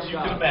everything else you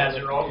could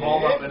imagine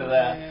rolled up into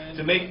that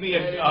to make me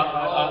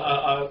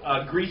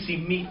a greasy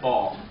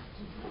meatball.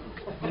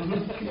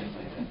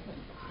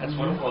 That's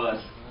what it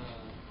was.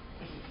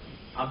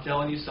 I'm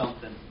telling you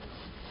something.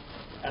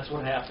 That's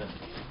what happened.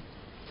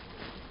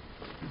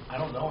 I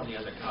don't know any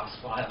other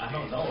gospel. I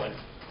don't know it.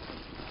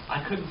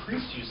 I couldn't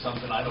preach to you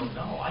something I don't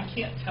know. I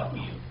can't tell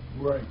you.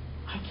 Right.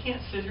 I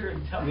can't sit here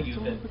and tell you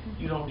that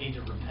you don't need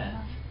to repent.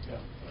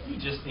 You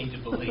just need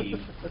to believe.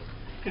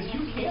 Because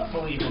you can't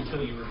believe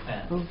until you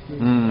repent.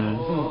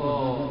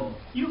 Mm.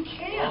 You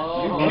can't.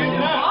 It's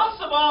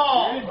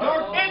impossible.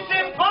 It's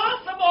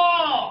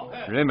impossible.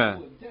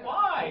 Amen.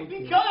 Why?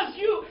 Because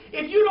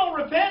if you don't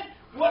repent,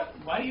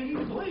 why do you need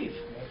to believe?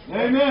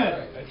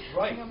 Amen. That's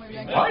right.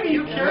 Why do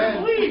you care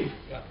to believe?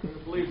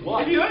 Believe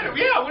what? What do you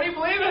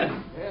believe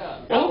in?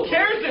 Yeah. Well, who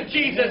cares if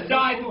Jesus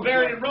died and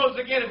buried and rose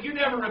again if you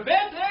never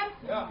repent then?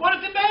 What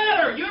does it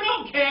matter? You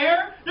don't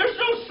care. There's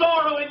no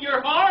sorrow in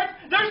your heart.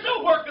 There's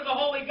no work of the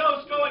Holy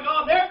Ghost going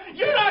on there.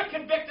 You're not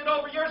convicted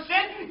over your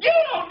sin. You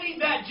don't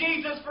need that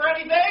Jesus for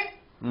anything.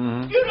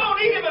 Mm-hmm. You don't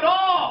need him at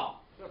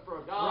all. Except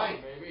for a dollar,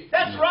 maybe.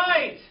 That's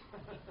right.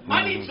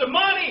 I need some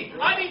money.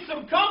 I need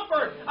some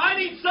comfort. I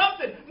need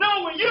something.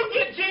 No, when you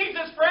get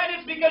Jesus, friend,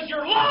 it's because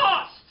you're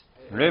lost.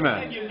 Amen.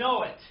 And you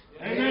know it.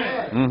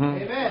 Amen.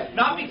 Mm-hmm. Amen.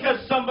 Not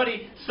because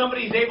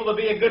somebody's able to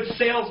be a good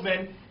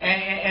salesman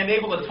and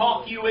able to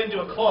talk you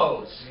into a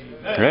close.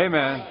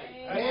 Amen.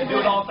 I do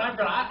it all the time,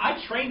 friend. I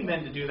trained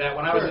men to do that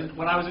when I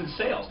was in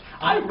sales.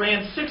 I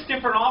ran 6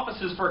 different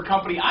offices for a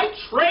company. I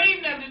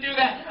trained them to do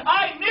that.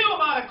 I knew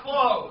how to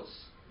close.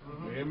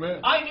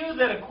 Amen. I knew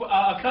that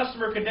a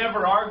customer could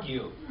never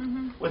argue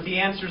with the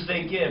answers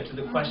they give to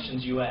the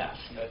questions you ask.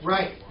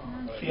 Right.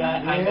 See,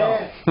 I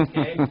know.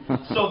 Okay?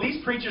 So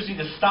these preachers need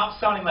to stop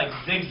sounding like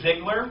Zig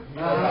Ziglar.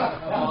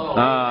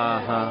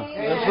 Uh-huh.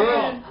 That's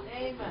right.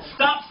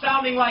 Stop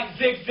sounding like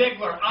Zig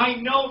Ziglar. I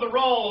know the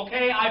role,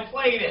 okay? I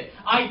played it.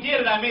 I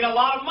did it. I made a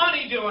lot of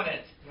money doing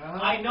it.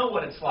 I know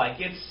what it's like.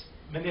 It's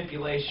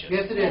manipulation.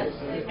 Yes, it is.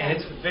 And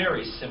it's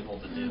very simple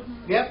to do.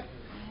 Yep.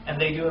 And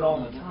they do it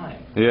all the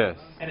time. Yes.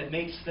 And it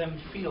makes them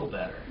feel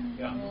better.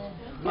 Yeah.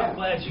 I'm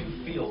glad you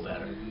feel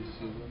better.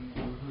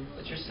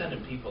 But you're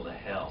sending people to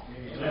hell.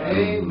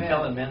 Amen.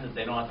 Telling men that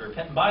they don't have to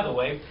repent. And by the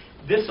way,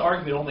 this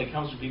argument only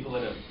comes from people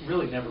that have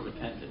really never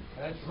repented.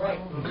 That's right.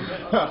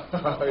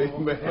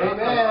 Amen.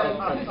 Amen.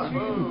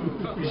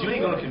 Because you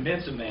ain't going to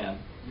convince a man.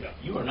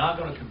 You are not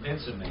going to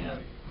convince a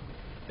man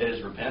that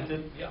has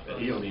repented that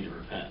he don't need to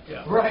repent.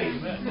 Right.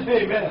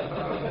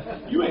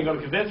 Amen. You ain't going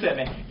to convince that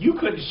man. You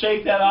couldn't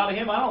shake that out of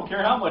him. I don't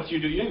care how much you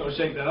do. You ain't going to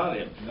shake that out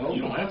of him. Nope.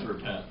 You don't have to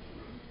repent.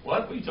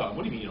 What? What are you talking?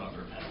 What do you mean you don't have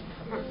to repent?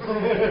 What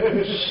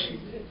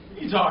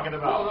are you talking I don't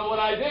about? know what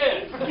I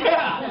did.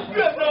 Yeah,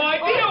 you have no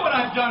idea what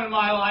I've done in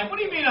my life. What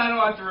do you mean I don't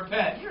have to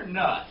repent? You're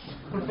nuts.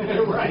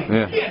 Right?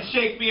 Yeah. You can't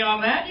shake me on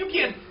that. You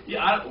can't.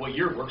 Yeah, well,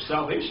 you're a work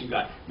salvation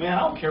guy. Man, I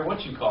don't care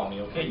what you call me,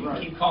 okay? You can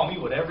keep calling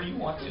me whatever you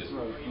want to.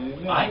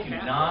 I do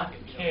not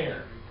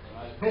care.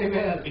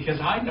 Amen. Because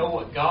I know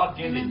what God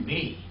did in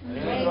me.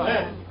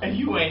 Amen. And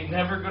you ain't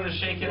never going to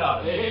shake it out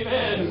of me.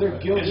 Amen.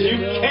 Because you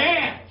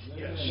can't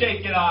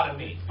shake it out of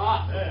me.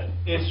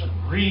 It's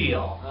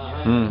real.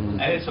 Mm-hmm.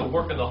 And it's a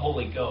work of the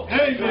Holy Ghost.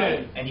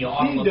 Amen. And you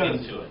ought to look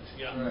into it.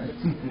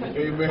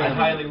 Amen. I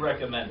highly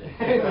recommend it.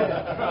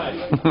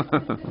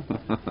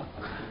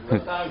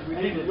 Sometimes we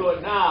need to do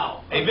it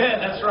now. Amen,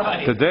 that's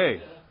right.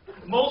 Today.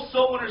 Most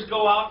soul winners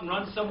go out and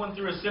run someone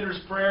through a sinner's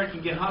prayer and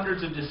can get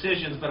hundreds of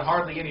decisions, but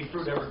hardly any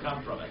fruit ever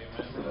come from it.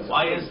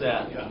 Why is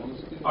that?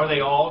 Are they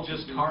all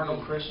just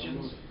carnal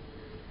Christians?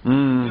 You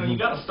know, you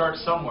got to start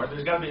somewhere.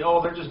 There's got to be,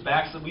 they're just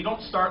backslid. You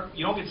don't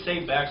get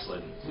saved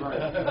backslidden.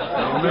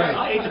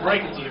 I hate to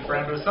break it to you,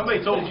 friend, but if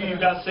somebody told you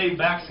got saved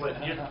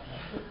backslidden,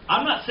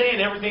 I'm not saying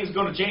everything's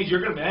going to change.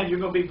 You're going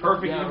to be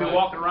perfect. You're going to be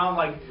walking around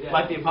like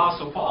the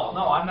Apostle Paul.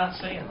 No, I'm not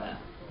saying that.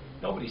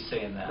 Nobody's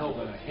saying that. No,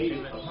 but I hate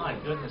it. But my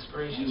goodness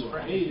gracious,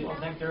 friend, hate it. people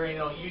think there ain't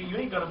no. You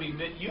ain't gonna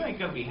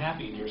be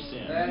happy in your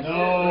sin.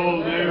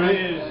 No, there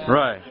is.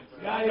 Right.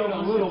 I know a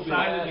little bit.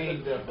 inside of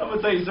me. I'm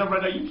gonna tell you something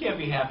right now. You can't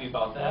be happy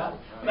about that.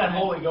 When that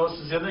Holy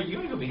Ghost is in there, you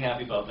ain't gonna be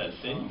happy about that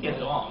sin. You can't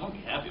go, I'm gonna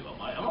be happy about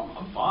mine.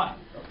 I'm fine.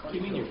 What do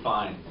you mean you're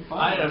fine?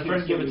 I had a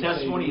friend give a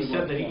testimony. He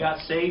said that he got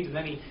saved and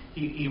then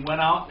he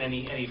went out and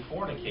he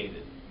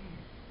fornicated,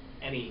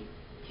 and he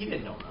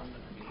didn't know nothing.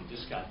 I mean, he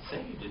just got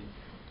saved. And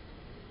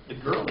the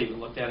girl even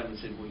looked at him and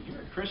said, "Well,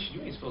 you're a Christian.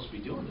 You ain't supposed to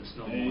be doing this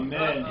no more."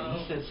 Amen. And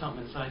he said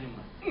something inside him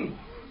like,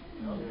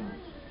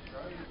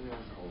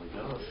 Holy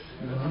Ghost,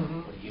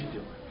 what are you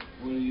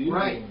doing?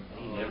 Right. And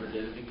he never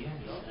did it again.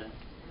 He said,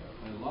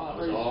 A that lot.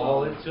 was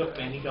all it took,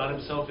 man. He got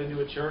himself into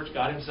a church,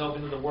 got himself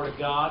into the Word of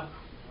God.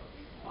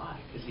 Why?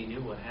 Because he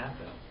knew what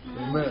happened.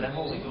 Amen. That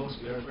Holy Ghost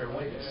bear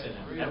witness in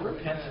him. That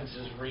repentance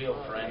is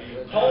real,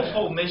 friend. Paul's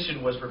whole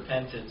mission was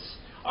repentance.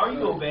 Are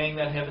you obeying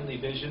that heavenly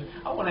vision?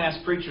 I want to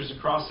ask preachers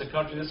across the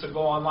country, this will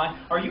go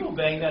online, are you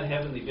obeying that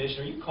heavenly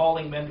vision? Are you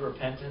calling men to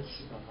repentance?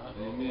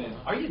 Amen.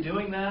 Are you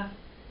doing that?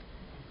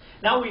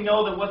 Now we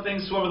know that what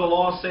things soever the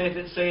law saith,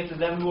 it saith to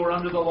them who are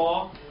under the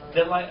law,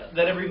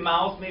 that every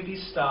mouth may be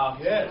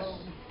stopped, Yes.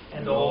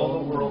 and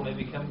all the world may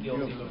become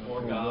guilty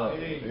before God.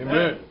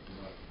 Amen.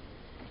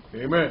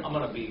 Amen. I'm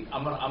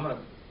gonna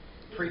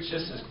preach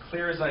this as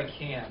clear as I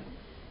can.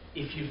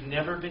 If you've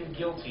never been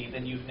guilty,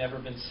 then you've never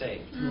been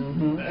saved.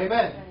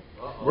 Amen.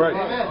 Right.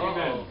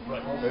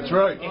 Amen. That's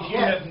right. If you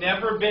have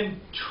never been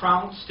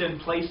trounced and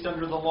placed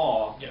under the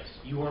law, Yes.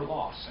 you are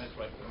lost. That's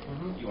right.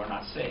 You are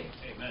not saved.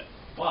 Amen.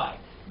 Why?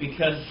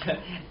 Because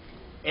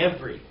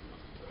every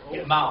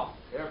mouth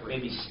may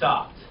be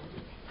stopped,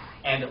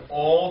 and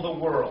all the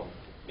world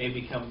may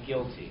become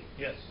guilty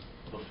Yes.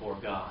 before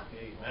God.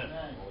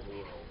 Amen.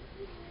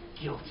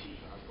 Guilty.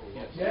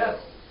 Yes.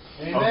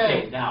 Amen.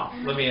 Okay, now,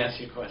 let me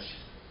ask you a question.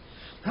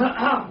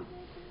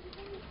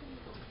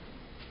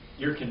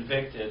 You're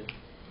convicted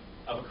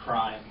of a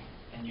crime,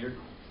 and you're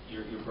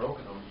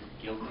broken over it.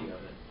 You're guilty of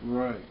it.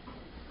 Right.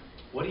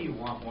 What do you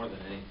want more than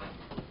anything?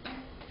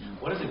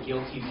 What does a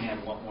guilty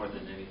man want more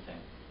than anything?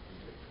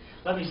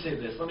 Let me say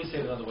this. Let me say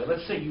it another way.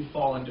 Let's say you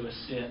fall into a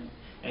sin,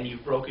 and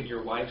you've broken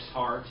your wife's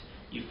heart.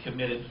 You've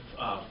committed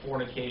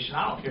fornication.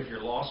 I don't care if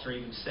you're lost or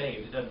even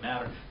saved. It doesn't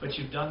matter. But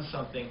you've done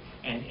something,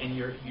 and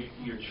you're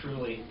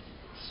truly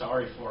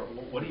sorry for it.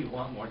 What do you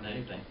want more than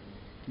anything?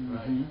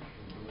 Mm-hmm.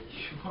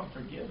 You want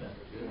forgiven.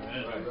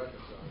 Amen.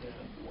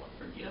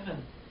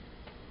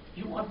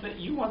 You want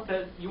forgiven.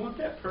 You want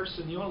that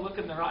person. You want to look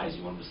in their eyes.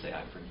 You want them to say,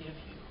 "I forgive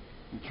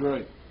you." That's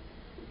right.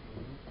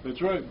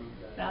 That's right.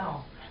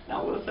 Now,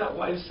 what if that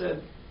wife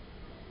said,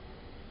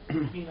 "I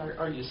mean,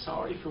 are you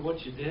sorry for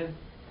what you did?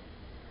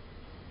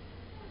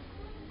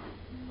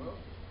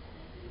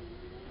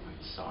 Are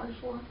you sorry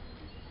for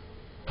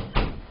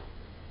her?"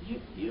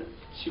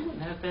 She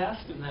wouldn't have to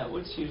ask him that,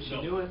 would she? If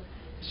she knew it,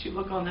 she'd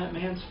look on that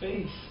man's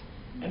face,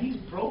 and he's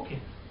broken.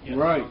 Yes.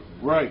 Right.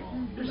 Right.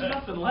 There's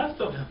nothing left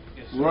of him.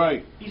 Yes.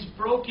 Right. He's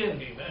broken.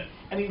 Amen.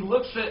 And he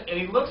looks at,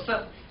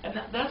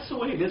 and that's the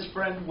way it is,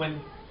 friend, when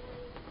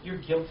you're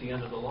guilty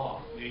under the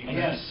law. And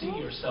you see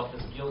yourself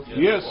as guilty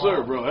under Yes, the law.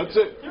 sir, bro. That's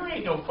it. There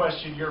ain't no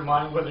question in your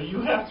mind whether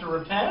you have to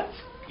repent.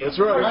 That's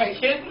Are right.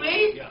 you kidding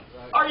me? Yeah.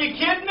 Are you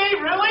kidding me?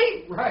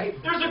 Really? Right.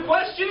 There's a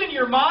question in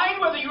your mind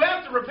whether you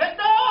have to repent?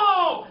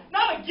 No!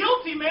 Not a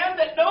guilty man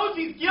that knows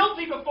he's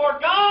guilty before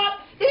God.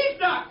 He's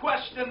not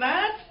questioning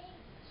that.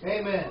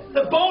 Amen.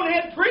 The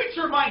bonehead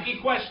preacher might be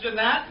questioning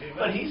that, Amen.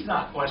 but he's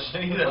not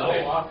questioning that.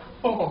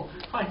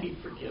 I need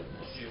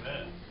forgiveness.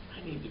 Amen.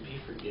 I need to be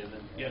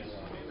forgiven. Yes.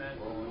 Amen.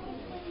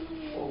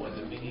 Oh,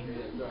 unto me.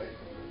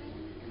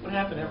 What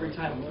happened every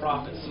time a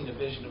prophet seen a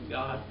vision of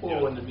God?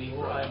 Oh, unto me,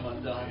 for I am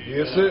undone.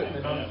 Yes, sir. I'm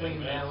an unclean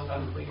man with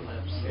unclean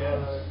lips.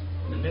 Yes.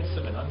 In the midst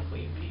of an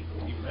unclean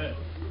people. Amen.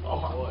 Oh,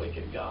 my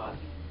wicked God.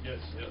 Yes.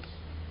 Yes.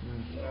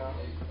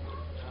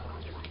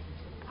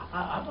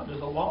 I'm under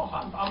the law.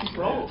 I'm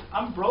broke.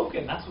 I'm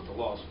broken. That's what the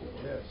law's for.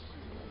 Yes.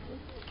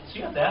 So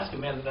you have to ask a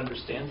man that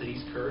understands that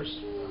he's cursed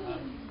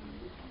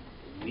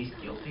and he's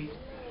guilty.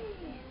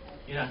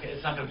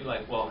 It's not going to be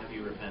like, well, have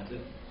you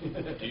repented?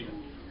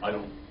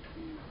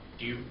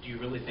 Do you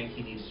really think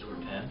he needs to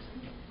repent?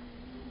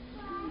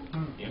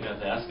 You have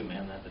to ask a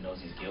man that knows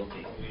he's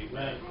guilty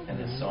Amen. and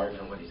is sorry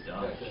for what he's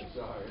done.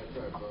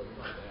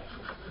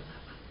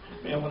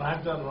 Man, when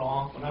I've done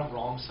wrong, when I've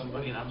wronged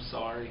somebody and I'm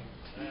sorry,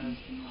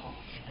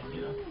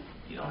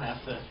 you don't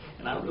have to.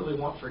 And I really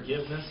want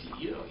forgiveness.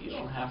 You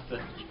don't have to.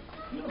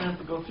 You don't have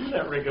to go through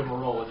that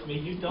rigmarole with me.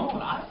 You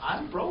don't.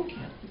 I'm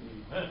broken.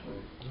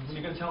 So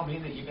you're going to tell me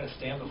that you're going to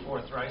stand before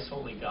a thrice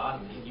holy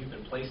God and you've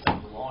been placed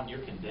under the law and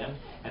you're condemned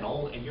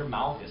and your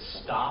mouth is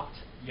stopped?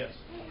 Yes.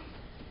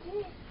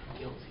 I'm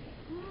guilty.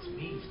 It's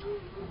me.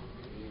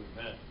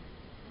 Amen.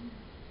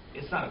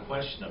 It's not a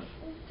question of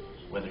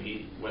whether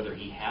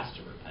he has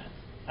to repent.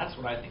 That's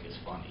what I think is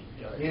funny.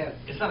 Yes.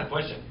 It's not a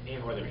question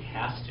of whether he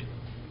has to.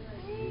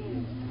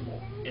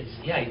 It's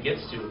he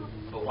gets to,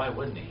 but why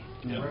wouldn't he?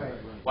 Yeah. Right.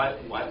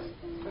 Why?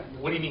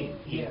 What do you mean?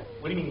 Yeah.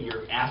 What do you mean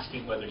you're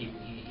asking whether he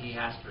he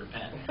has to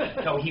repent.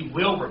 No, he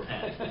will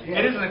repent.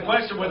 It isn't a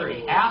question whether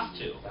he has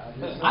to.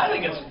 I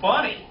think it's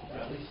funny.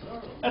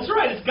 That's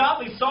right. It's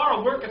godly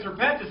sorrow worketh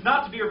repentance,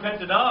 not to be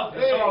repented of.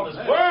 The sorrow of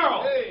this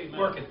world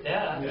worketh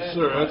death. Yes,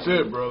 sir. That's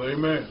it, brother.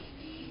 Amen.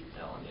 I'm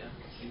telling you.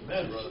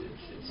 Amen, brother.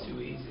 It's too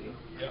easy.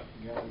 Yep.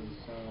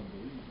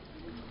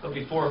 But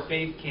before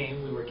faith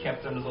came, we were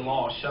kept under the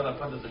law, shut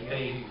up under the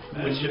faith,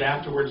 which should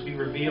afterwards be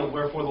revealed.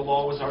 Wherefore the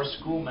law was our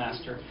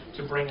schoolmaster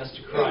to bring us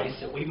to Christ,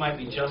 that we might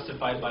be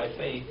justified by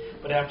faith.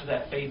 But after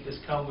that faith has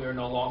come, we are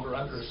no longer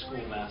under a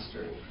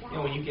schoolmaster. You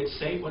know, when you get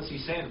saved, what's he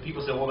saying?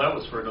 People say, well, that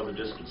was for another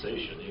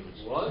dispensation.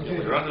 We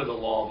were under the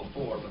law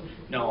before. But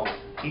no,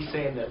 he's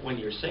saying that when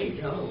you're saved,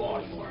 you're not under the law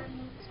anymore.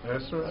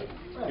 That's right.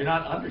 You're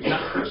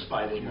not cursed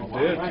by it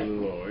anymore. Dead Why? to the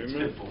law. It's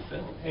Amen. been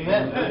fulfilled.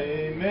 Amen.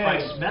 Amen.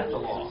 Christ met the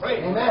law.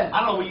 Amen. I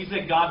don't know what you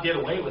think God did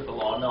away with the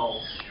law.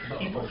 No.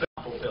 He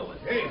fulfilled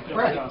it.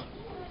 Right.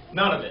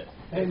 None of it.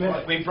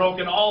 Amen. We've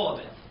broken all of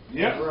it.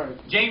 Yeah. Right.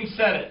 James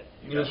said it.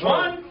 That's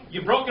One,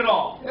 you broke it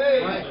all.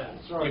 Right.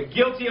 That's right. You're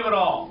guilty of it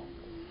all.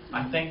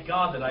 I thank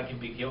God that I can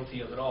be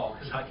guilty of it all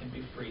because I can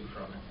be freed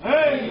from it.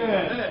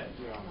 Amen.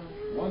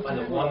 By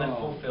the one that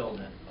fulfilled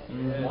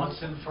it. Once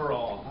and for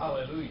all.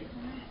 Hallelujah.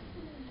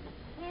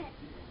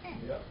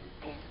 Yep.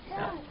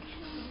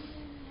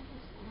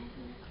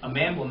 A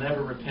man will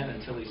never repent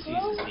until he sees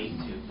his need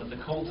to. But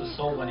the cult of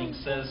soul winning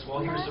says, well,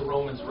 here's the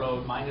Romans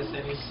road, minus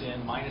any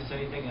sin, minus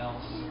anything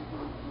else.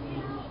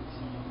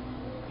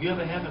 You have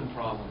a heaven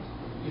problem.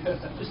 You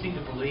just need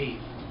to believe.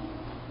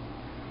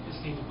 You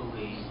just need to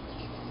believe.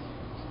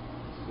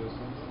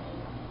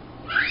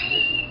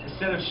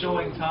 Instead of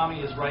showing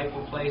Tommy his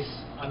rightful place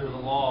under the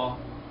law,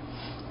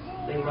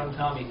 they run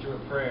Tommy through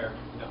a prayer.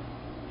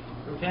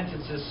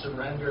 Repentance is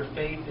surrender.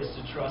 Faith is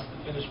to trust the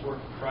finished work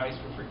of Christ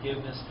for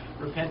forgiveness.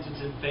 Repentance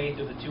and faith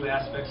are the two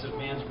aspects of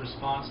man's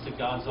response to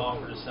God's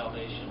offer to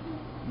salvation.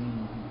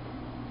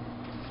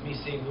 It's me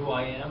seeing who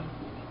I am,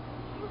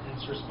 and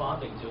it's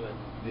responding to it.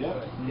 Yeah.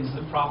 It's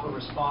the proper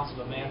response of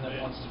a man that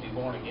wants to be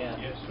born again.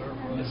 Yes, sir.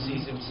 That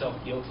sees himself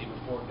guilty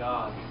before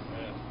God.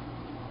 Amen.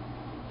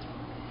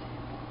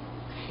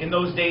 In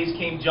those days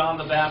came John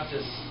the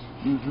Baptist,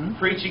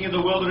 preaching in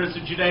the wilderness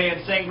of Judea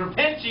and saying,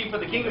 repent ye, for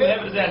the kingdom of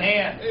heaven is at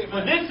hand. For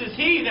this is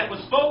he that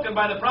was spoken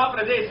by the prophet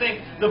Isaiah,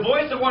 saying, the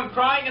voice of one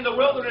crying in the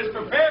wilderness,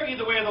 prepare ye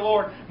the way of the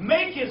Lord,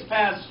 make his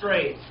path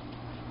straight.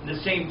 And the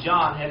same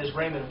John had his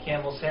raiment of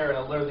camel's hair and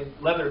a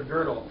leather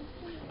girdle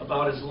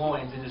about his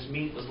loins, and his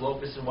meat was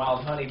locusts and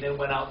wild honey. Then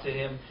went out to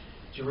him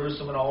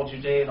Jerusalem and all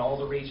Judea and all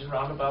the region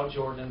round about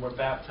Jordan, and were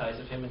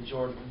baptized of him in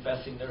Jordan,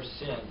 confessing their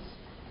sins.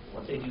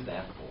 What'd they do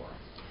that for?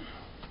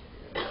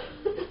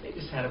 They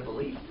just had a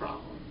belief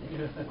problem.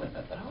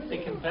 How are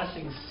they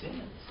confessing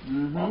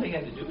sins? All they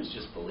had to do was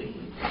just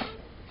believe.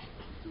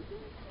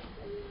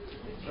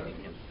 They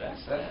didn't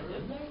confess that,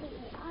 did they?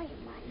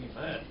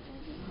 Amen.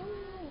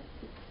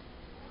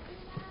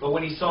 But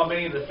when he saw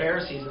many of the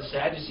Pharisees and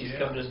Sadducees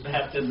come to his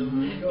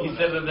baptism, he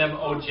said to them,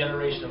 O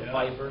generation of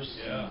vipers.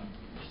 Yeah.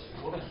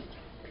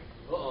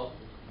 Uh-oh.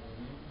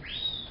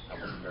 That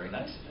wasn't very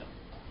nice of him.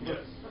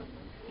 Yes.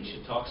 He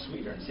should talk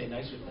sweeter and say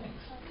nicer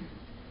things.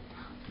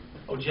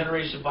 O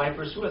generation of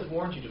vipers, who hath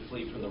warned you to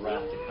flee from the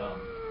wrath to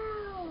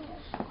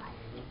come?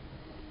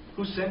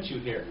 Who sent you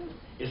here?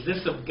 Is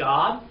this of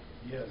God?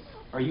 Yes.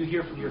 Are you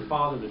here from your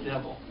father, the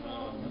devil?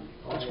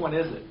 Which one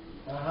is it?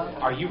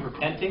 Are you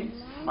repenting?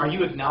 Are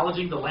you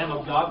acknowledging the Lamb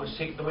of God which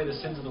taketh away the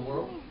sins of the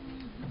world?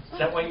 Is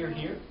that why you're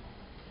here?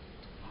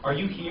 Are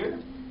you here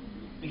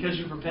because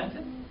you've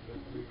repented?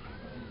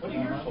 What are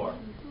you here for?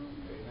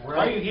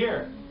 Why are you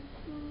here?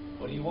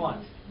 What do you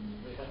want?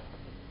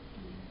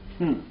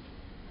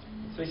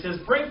 So he says,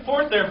 bring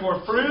forth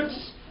therefore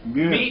fruits,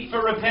 meet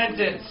for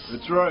repentance.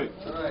 That's right.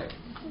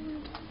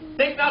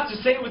 Think not to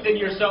say within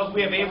yourselves,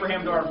 we have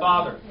Abraham to our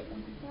father.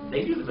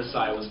 They knew the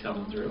Messiah was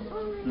coming through.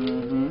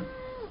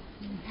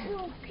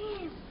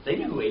 They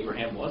knew who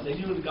Abraham was. They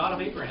knew who the God of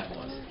Abraham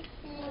was.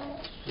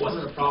 It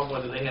wasn't a problem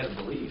whether they had a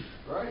belief.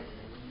 Right.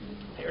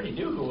 They already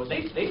knew who.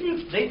 They knew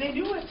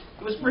it.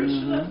 It was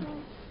preached to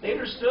them. They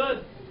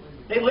understood.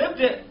 They lived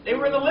it. They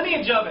were in the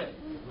lineage of it.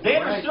 They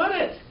understood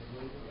it.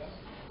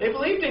 They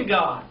believed in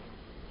God.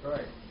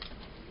 Right.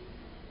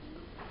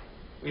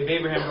 We have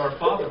Abraham to our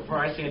father. For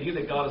I say unto you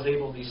that God is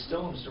able of these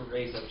stones to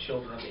raise up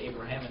children unto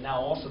Abraham. And now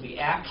also the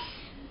axe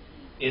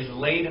is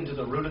laid into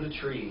the root of the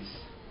trees.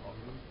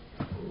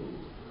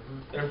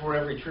 Therefore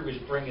every tree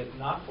which bringeth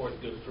not forth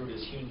good fruit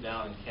is hewn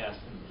down and cast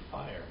into the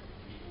fire.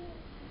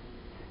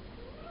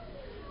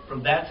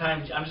 From that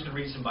time, I'm just going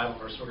to read some Bible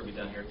verses. We're going to be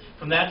done here.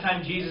 From that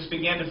time Jesus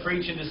began to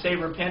preach and to say,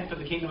 repent, for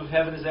the kingdom of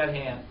heaven is at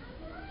hand.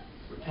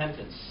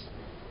 Repentance.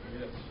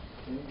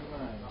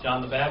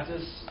 John the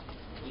Baptist,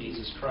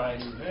 Jesus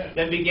Christ. Amen.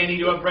 Then began he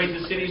to upbraid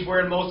the cities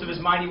wherein most of his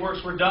mighty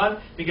works were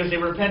done, because they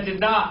repented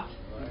not.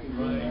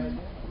 Right.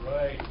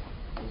 Right.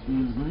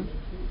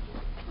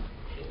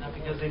 Not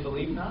because they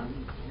believed not.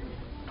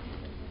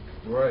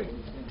 Right.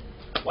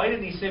 Why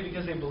didn't he say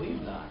because they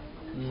believed not?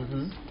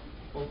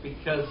 Well,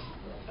 because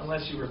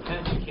unless you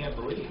repent, you can't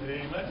believe.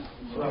 Amen.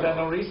 You've got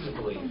no reason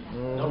to believe.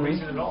 No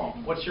reason at all.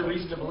 What's your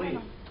reason to believe?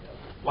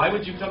 Why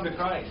would you come to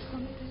Christ?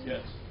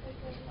 Yes.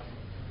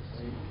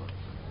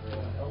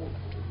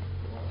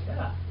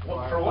 Yeah.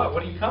 Well, for what?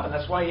 What are you coming?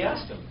 That's why he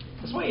asked him.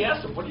 That's why he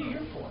asked him, what are you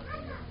here for?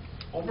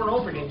 Over and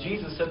over again,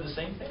 Jesus said the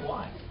same thing.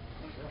 Why?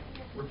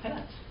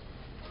 Repent.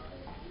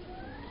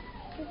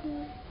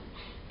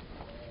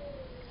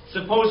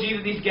 Suppose ye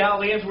that these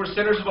Galileans were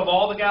sinners above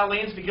all the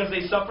Galileans because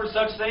they suffered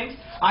such things?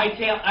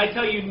 I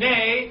tell you,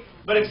 nay,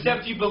 but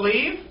except you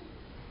believe?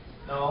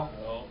 No.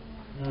 No.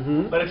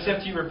 Mm-hmm. But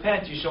except you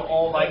repent, you shall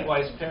all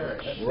likewise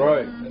perish.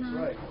 Right. That's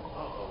right.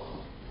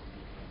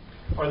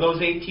 Or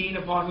those 18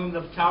 upon whom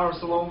the tower of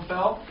Siloam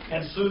fell,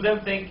 and slew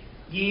them, think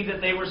ye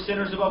that they were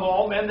sinners above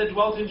all men that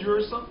dwelt in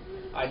Jerusalem?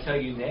 I tell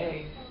you,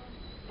 nay,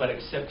 but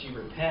except you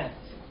repent,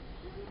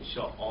 you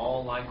shall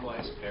all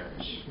likewise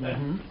perish.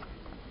 Mm-hmm.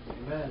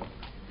 Amen.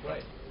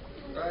 Right.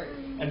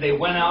 And they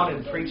went out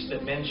and preached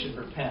that men should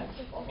repent.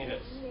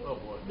 Yes. Oh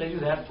boy. They do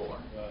that for.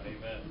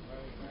 Amen.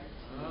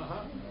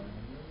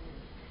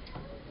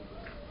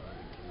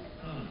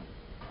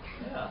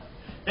 Yeah.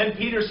 Then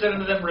Peter said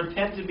unto them,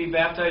 Repent and be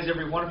baptized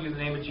every one of you in the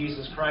name of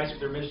Jesus Christ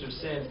with the remission of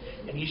sins,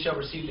 and ye shall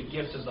receive the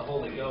gift of the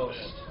Holy Ghost.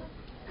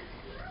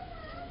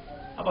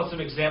 How about some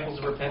examples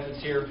of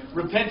repentance here?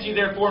 Repent ye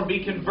therefore and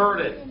be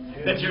converted,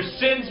 that your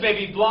sins may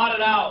be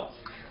blotted out.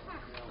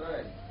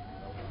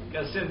 You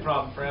got a sin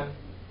problem, friend.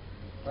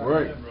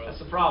 Right. That's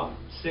the problem.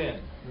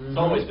 Sin. It's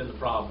always been the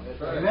problem.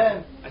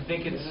 Amen. I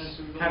think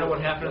it's kind of what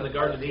happened in the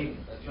Garden of Eden.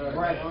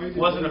 Right. It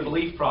wasn't a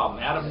belief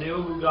problem. Adam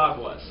knew who God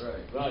was.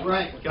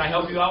 Right. Can I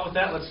help you out with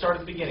that? Let's start at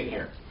the beginning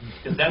here.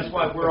 Because that's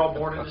why we're all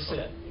born into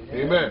sin.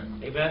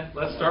 Amen. Amen?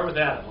 Let's start with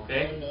Adam,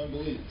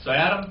 okay? So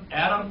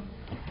Adam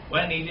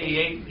went and he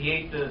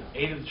ate of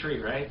the tree,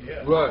 right?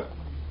 Yeah. Right.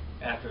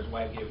 After his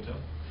wife gave it to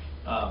him.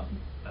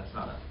 That's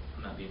not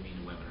I'm not being mean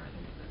to women or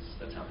anything.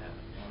 That's how it happened.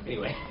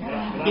 Anyway.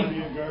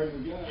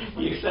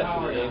 He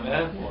accepted it,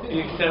 amen? He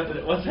accepted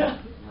it. What's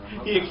that?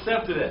 He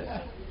accepted it,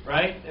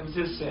 right? It was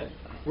his sin.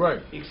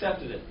 Right. He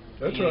accepted it.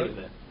 That's He right. hated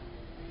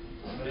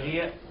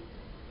it.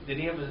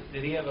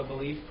 Did he have a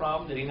belief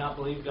problem? Did he not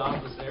believe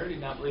God was there? Did he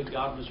not believe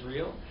God was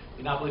real? Did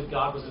he not believe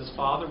God was his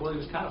father? Well, he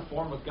was kind of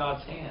formed with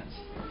God's hands.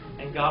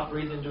 And God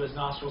breathed into his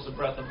nostrils the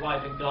breath of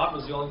life. And God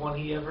was the only one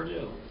he ever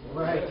knew.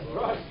 Right.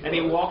 And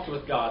he walked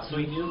with God, so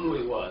he knew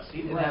who he was.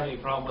 He didn't have any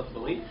problem with the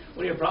belief.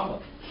 What do you have a problem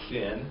with?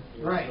 Sin.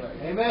 Right.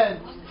 Amen.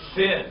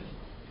 Sin.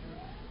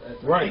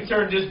 Right. He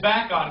turned his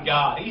back on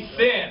God. He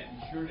sinned.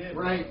 Sure did.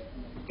 Right.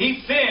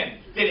 He sinned.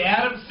 Did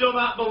Adam still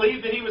not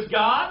believe that he was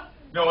God?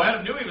 No,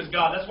 Adam knew he was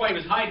God. That's why he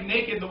was hiding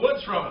naked in the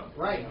woods from him.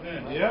 Right.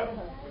 Yep.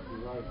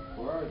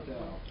 Where art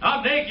thou?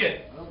 I'm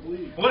naked. I don't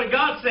believe. What did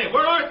God say?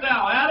 Where art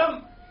thou,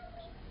 Adam?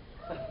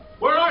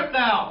 Where art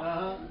thou?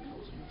 Uh-huh.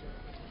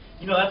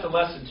 You know, that's a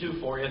lesson, too,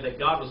 for you, that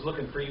God was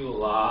looking for you a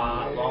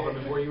lot longer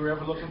before you were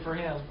ever looking for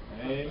Him.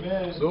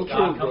 Amen. So God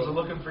true, comes brother.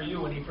 looking for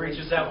you when He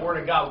preaches that Word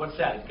of God. What's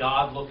that?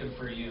 God looking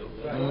for you.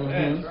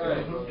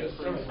 Mhm. Yes,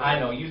 sir. I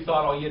know, you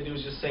thought all you had to do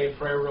was just say a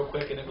prayer real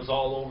quick and it was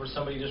all over.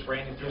 Somebody just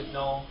ran you through it.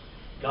 No,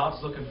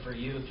 God's looking for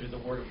you through the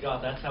Word of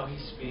God. That's how He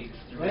speaks,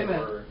 through the Amen.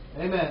 Word.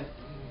 Amen.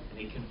 And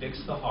He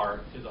convicts the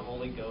heart through the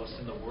Holy Ghost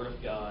and the Word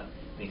of God.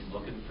 And He's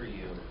looking for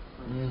you.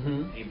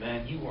 Mhm.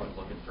 Amen. You weren't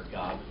looking for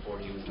God before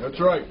He was looking That's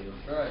right. for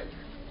you.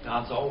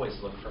 God's always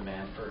looked for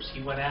man first.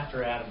 He went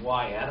after Adam.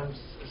 Why? Adam's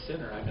a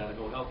sinner. I got to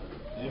go help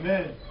him.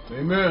 Amen.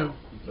 Amen.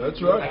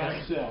 That's right. By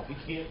himself. He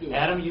can't do it.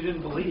 Adam, you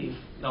didn't believe.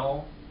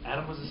 No,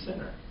 Adam was a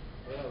sinner.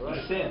 Yeah, He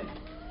right. sinned.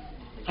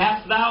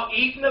 Hast thou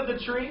eaten of the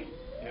tree?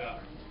 Yeah.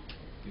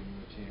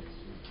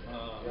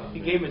 He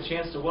gave him a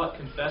chance to what?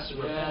 Confess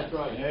and repent.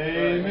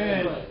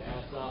 Amen.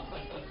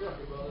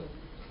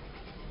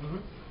 Mhm.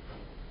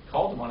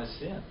 Called him on his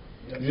sin.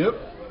 Yep.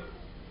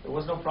 There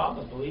was no problem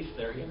with belief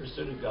there. He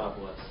understood who God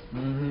was.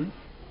 Mhm.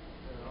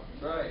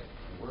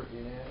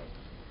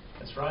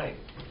 That's right.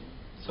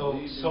 So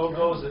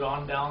goes it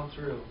on down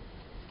through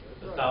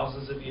the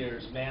thousands of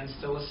years. Man's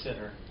still a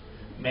sinner.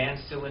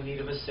 Man's still in need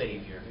of a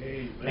Savior.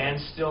 Amen.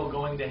 Man's still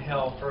going to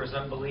hell for his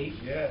unbelief.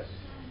 Yes.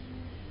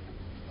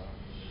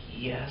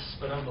 Yes,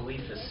 but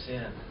unbelief is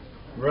sin.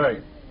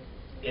 Right.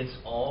 It's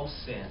all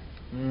sin.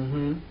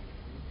 Mhm.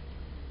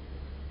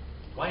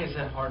 Why is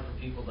that hard for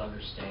people to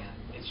understand?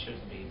 It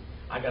shouldn't be.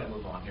 I got to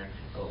move on here.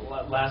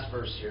 Last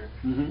verse here.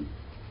 Mhm.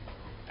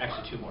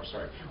 Actually, two more,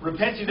 sorry.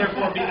 Repent ye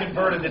therefore and be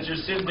converted, that your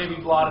sins may be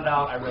blotted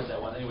out. I read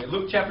that one. Anyway,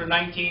 Luke chapter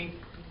 19,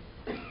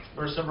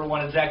 verse number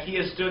 1. And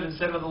Zacchaeus stood and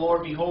said unto the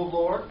Lord, Behold,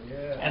 Lord,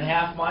 and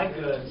half my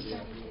goods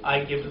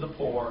I give to the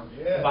poor.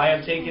 If I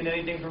have taken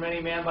anything from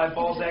any man by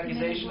false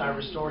accusation, I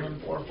restore him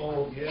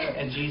fourfold.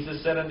 And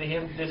Jesus said unto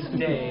him, This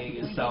day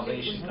is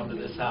salvation come to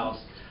this house.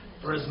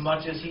 For as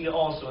much as he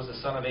also is the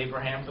son of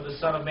Abraham, for the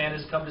Son of Man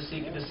is come to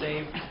seek and to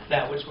save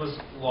that which was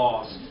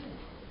lost.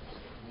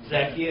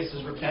 Zacchaeus'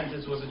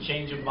 repentance was a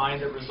change of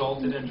mind that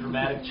resulted in a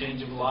dramatic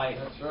change of life.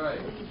 That's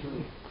right.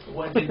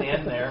 Well, it didn't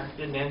end there. It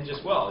didn't end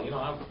just, well, you know,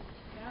 I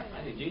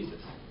need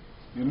Jesus.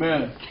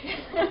 Amen.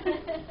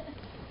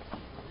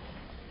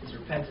 His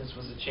repentance repentance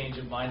was a change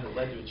of mind that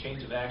led to a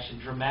change of action,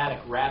 dramatic,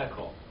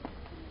 radical.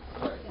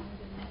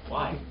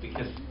 Why?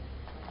 Because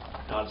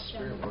God's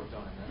Spirit worked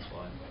on him, that's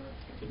why.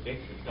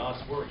 Convicted of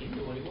God's Word, he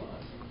knew what he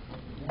was.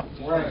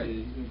 Right.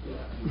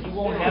 You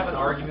won't have an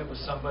argument with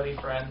somebody,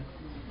 friend,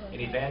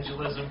 in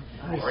evangelism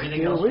or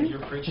anything else when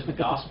you're preaching the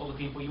gospel to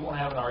people. You won't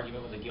have an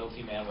argument with a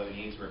guilty man whether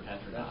he needs to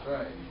repent or not.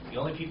 That's right. The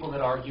only people that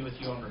argue with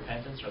you on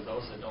repentance are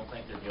those that don't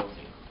think they're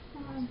guilty.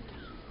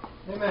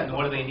 Amen. And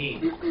what do they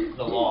need?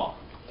 The law.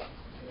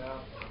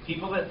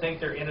 People that think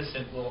they're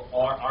innocent will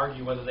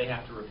argue whether they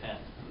have to repent.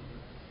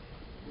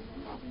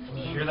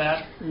 Did you hear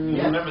that?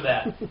 Remember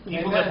that.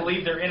 People that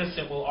believe they're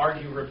innocent will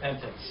argue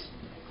repentance.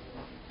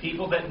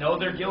 People that know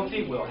they're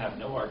guilty will have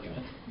no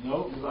argument.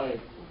 Nope, right.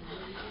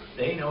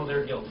 They know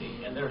they're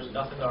guilty, and there's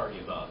nothing to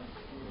argue about.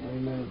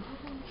 Amen.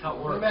 That's how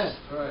it works. Amen.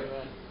 Right.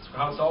 That's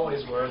how it's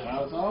always worked.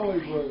 How it's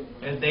always worked.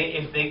 And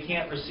if they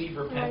can't receive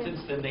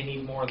repentance, then they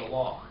need more of the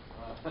law.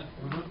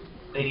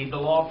 They need the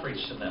law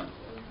preached to them.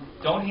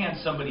 Don't hand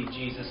somebody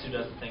Jesus who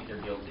doesn't think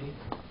they're guilty.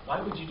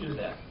 Why would you do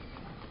that?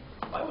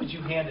 Why would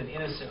you hand an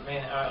innocent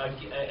man,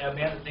 a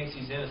man that thinks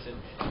he's innocent,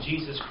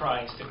 Jesus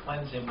Christ to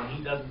cleanse him when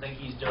he doesn't think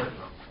he's dirty?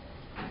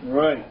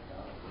 Right.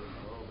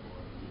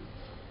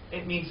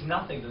 It means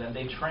nothing to them.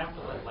 They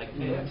trample it like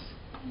pigs.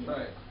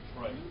 Right.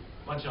 Right.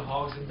 Bunch of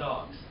hogs and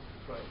dogs.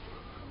 Right.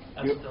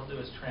 That's what they'll do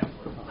is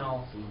trample it.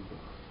 No.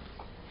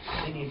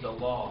 They need the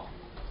law.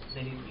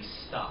 They need to be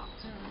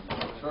stopped.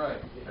 That's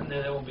right. And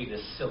then there won't be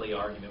this silly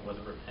argument whether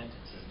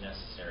repentance is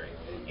necessary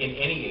in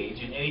any age,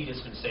 in any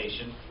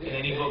dispensation, in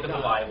any book of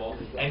the Bible.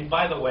 And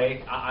by the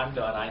way, I'm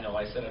done. I know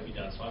I said I'd be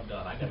done, so I'm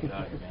done. I got to get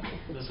out of here, man.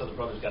 This other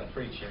brother's got to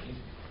preach here.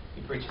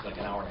 He preaches like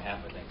an hour and a half,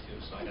 I think, too.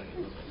 So I got to get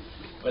moving.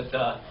 But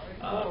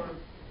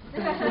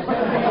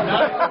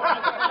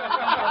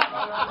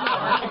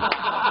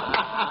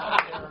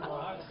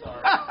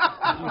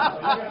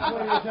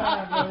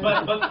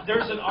but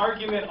there's an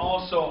argument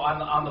also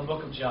on the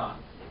book of John.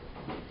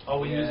 Oh,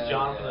 we use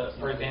John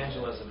for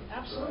evangelism.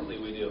 Absolutely,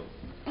 we do.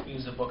 We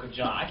use the book of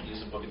John. I can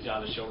use the book of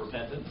John to show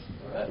repentance.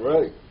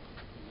 Right.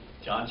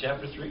 John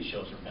chapter 3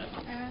 shows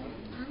repentance.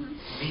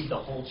 Read the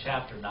whole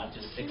chapter, not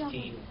just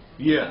 16.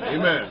 Yeah.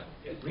 Amen.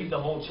 Read the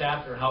whole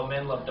chapter, how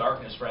men love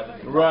darkness rather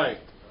than Right.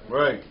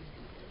 Right.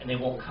 and they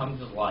won't come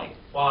to the light.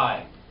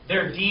 Why?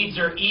 Their deeds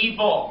are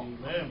evil.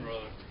 Amen,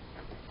 brother.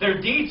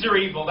 Their deeds are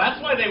evil. That's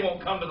why they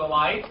won't come to the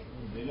light.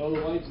 They know the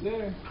light's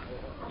there.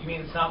 You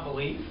mean it's not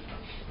belief?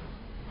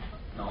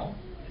 No,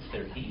 it's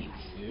their deeds.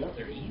 Yep.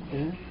 They're evil.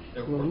 Yeah.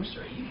 Their works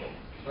are evil.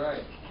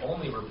 Right.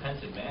 Only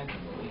repentant man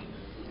can believe.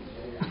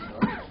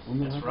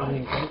 Amen. That's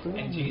right.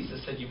 And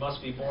Jesus said, you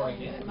must be born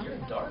again. You're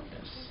in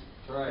darkness.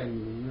 That's right.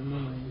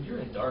 You're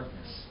in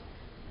darkness.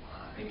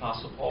 The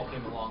Apostle Paul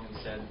came along and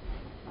said,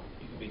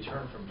 you can be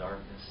turned from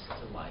darkness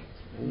to light.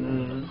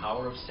 From the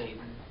power of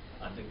Satan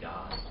unto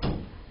God,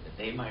 that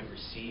they might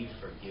receive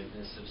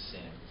forgiveness of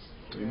sins.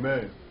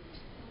 Amen.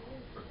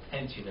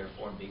 Repent you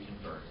therefore and be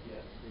converted.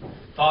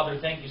 Father,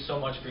 thank you so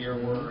much for your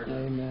word.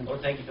 Amen.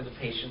 Lord, thank you for the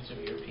patience of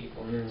your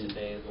people here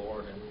today,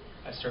 Lord. And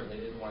I certainly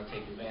didn't want to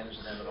take advantage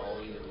of them at all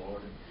either,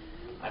 Lord. And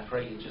I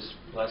pray you just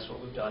bless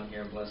what we've done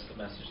here and bless the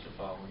message to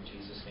follow. In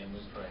Jesus' name we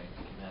pray.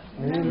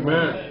 Amen.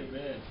 Amen.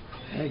 Amen.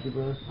 Thank you,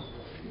 brother.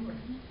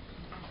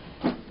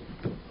 Okay.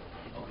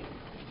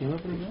 Can you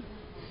open it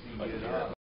up?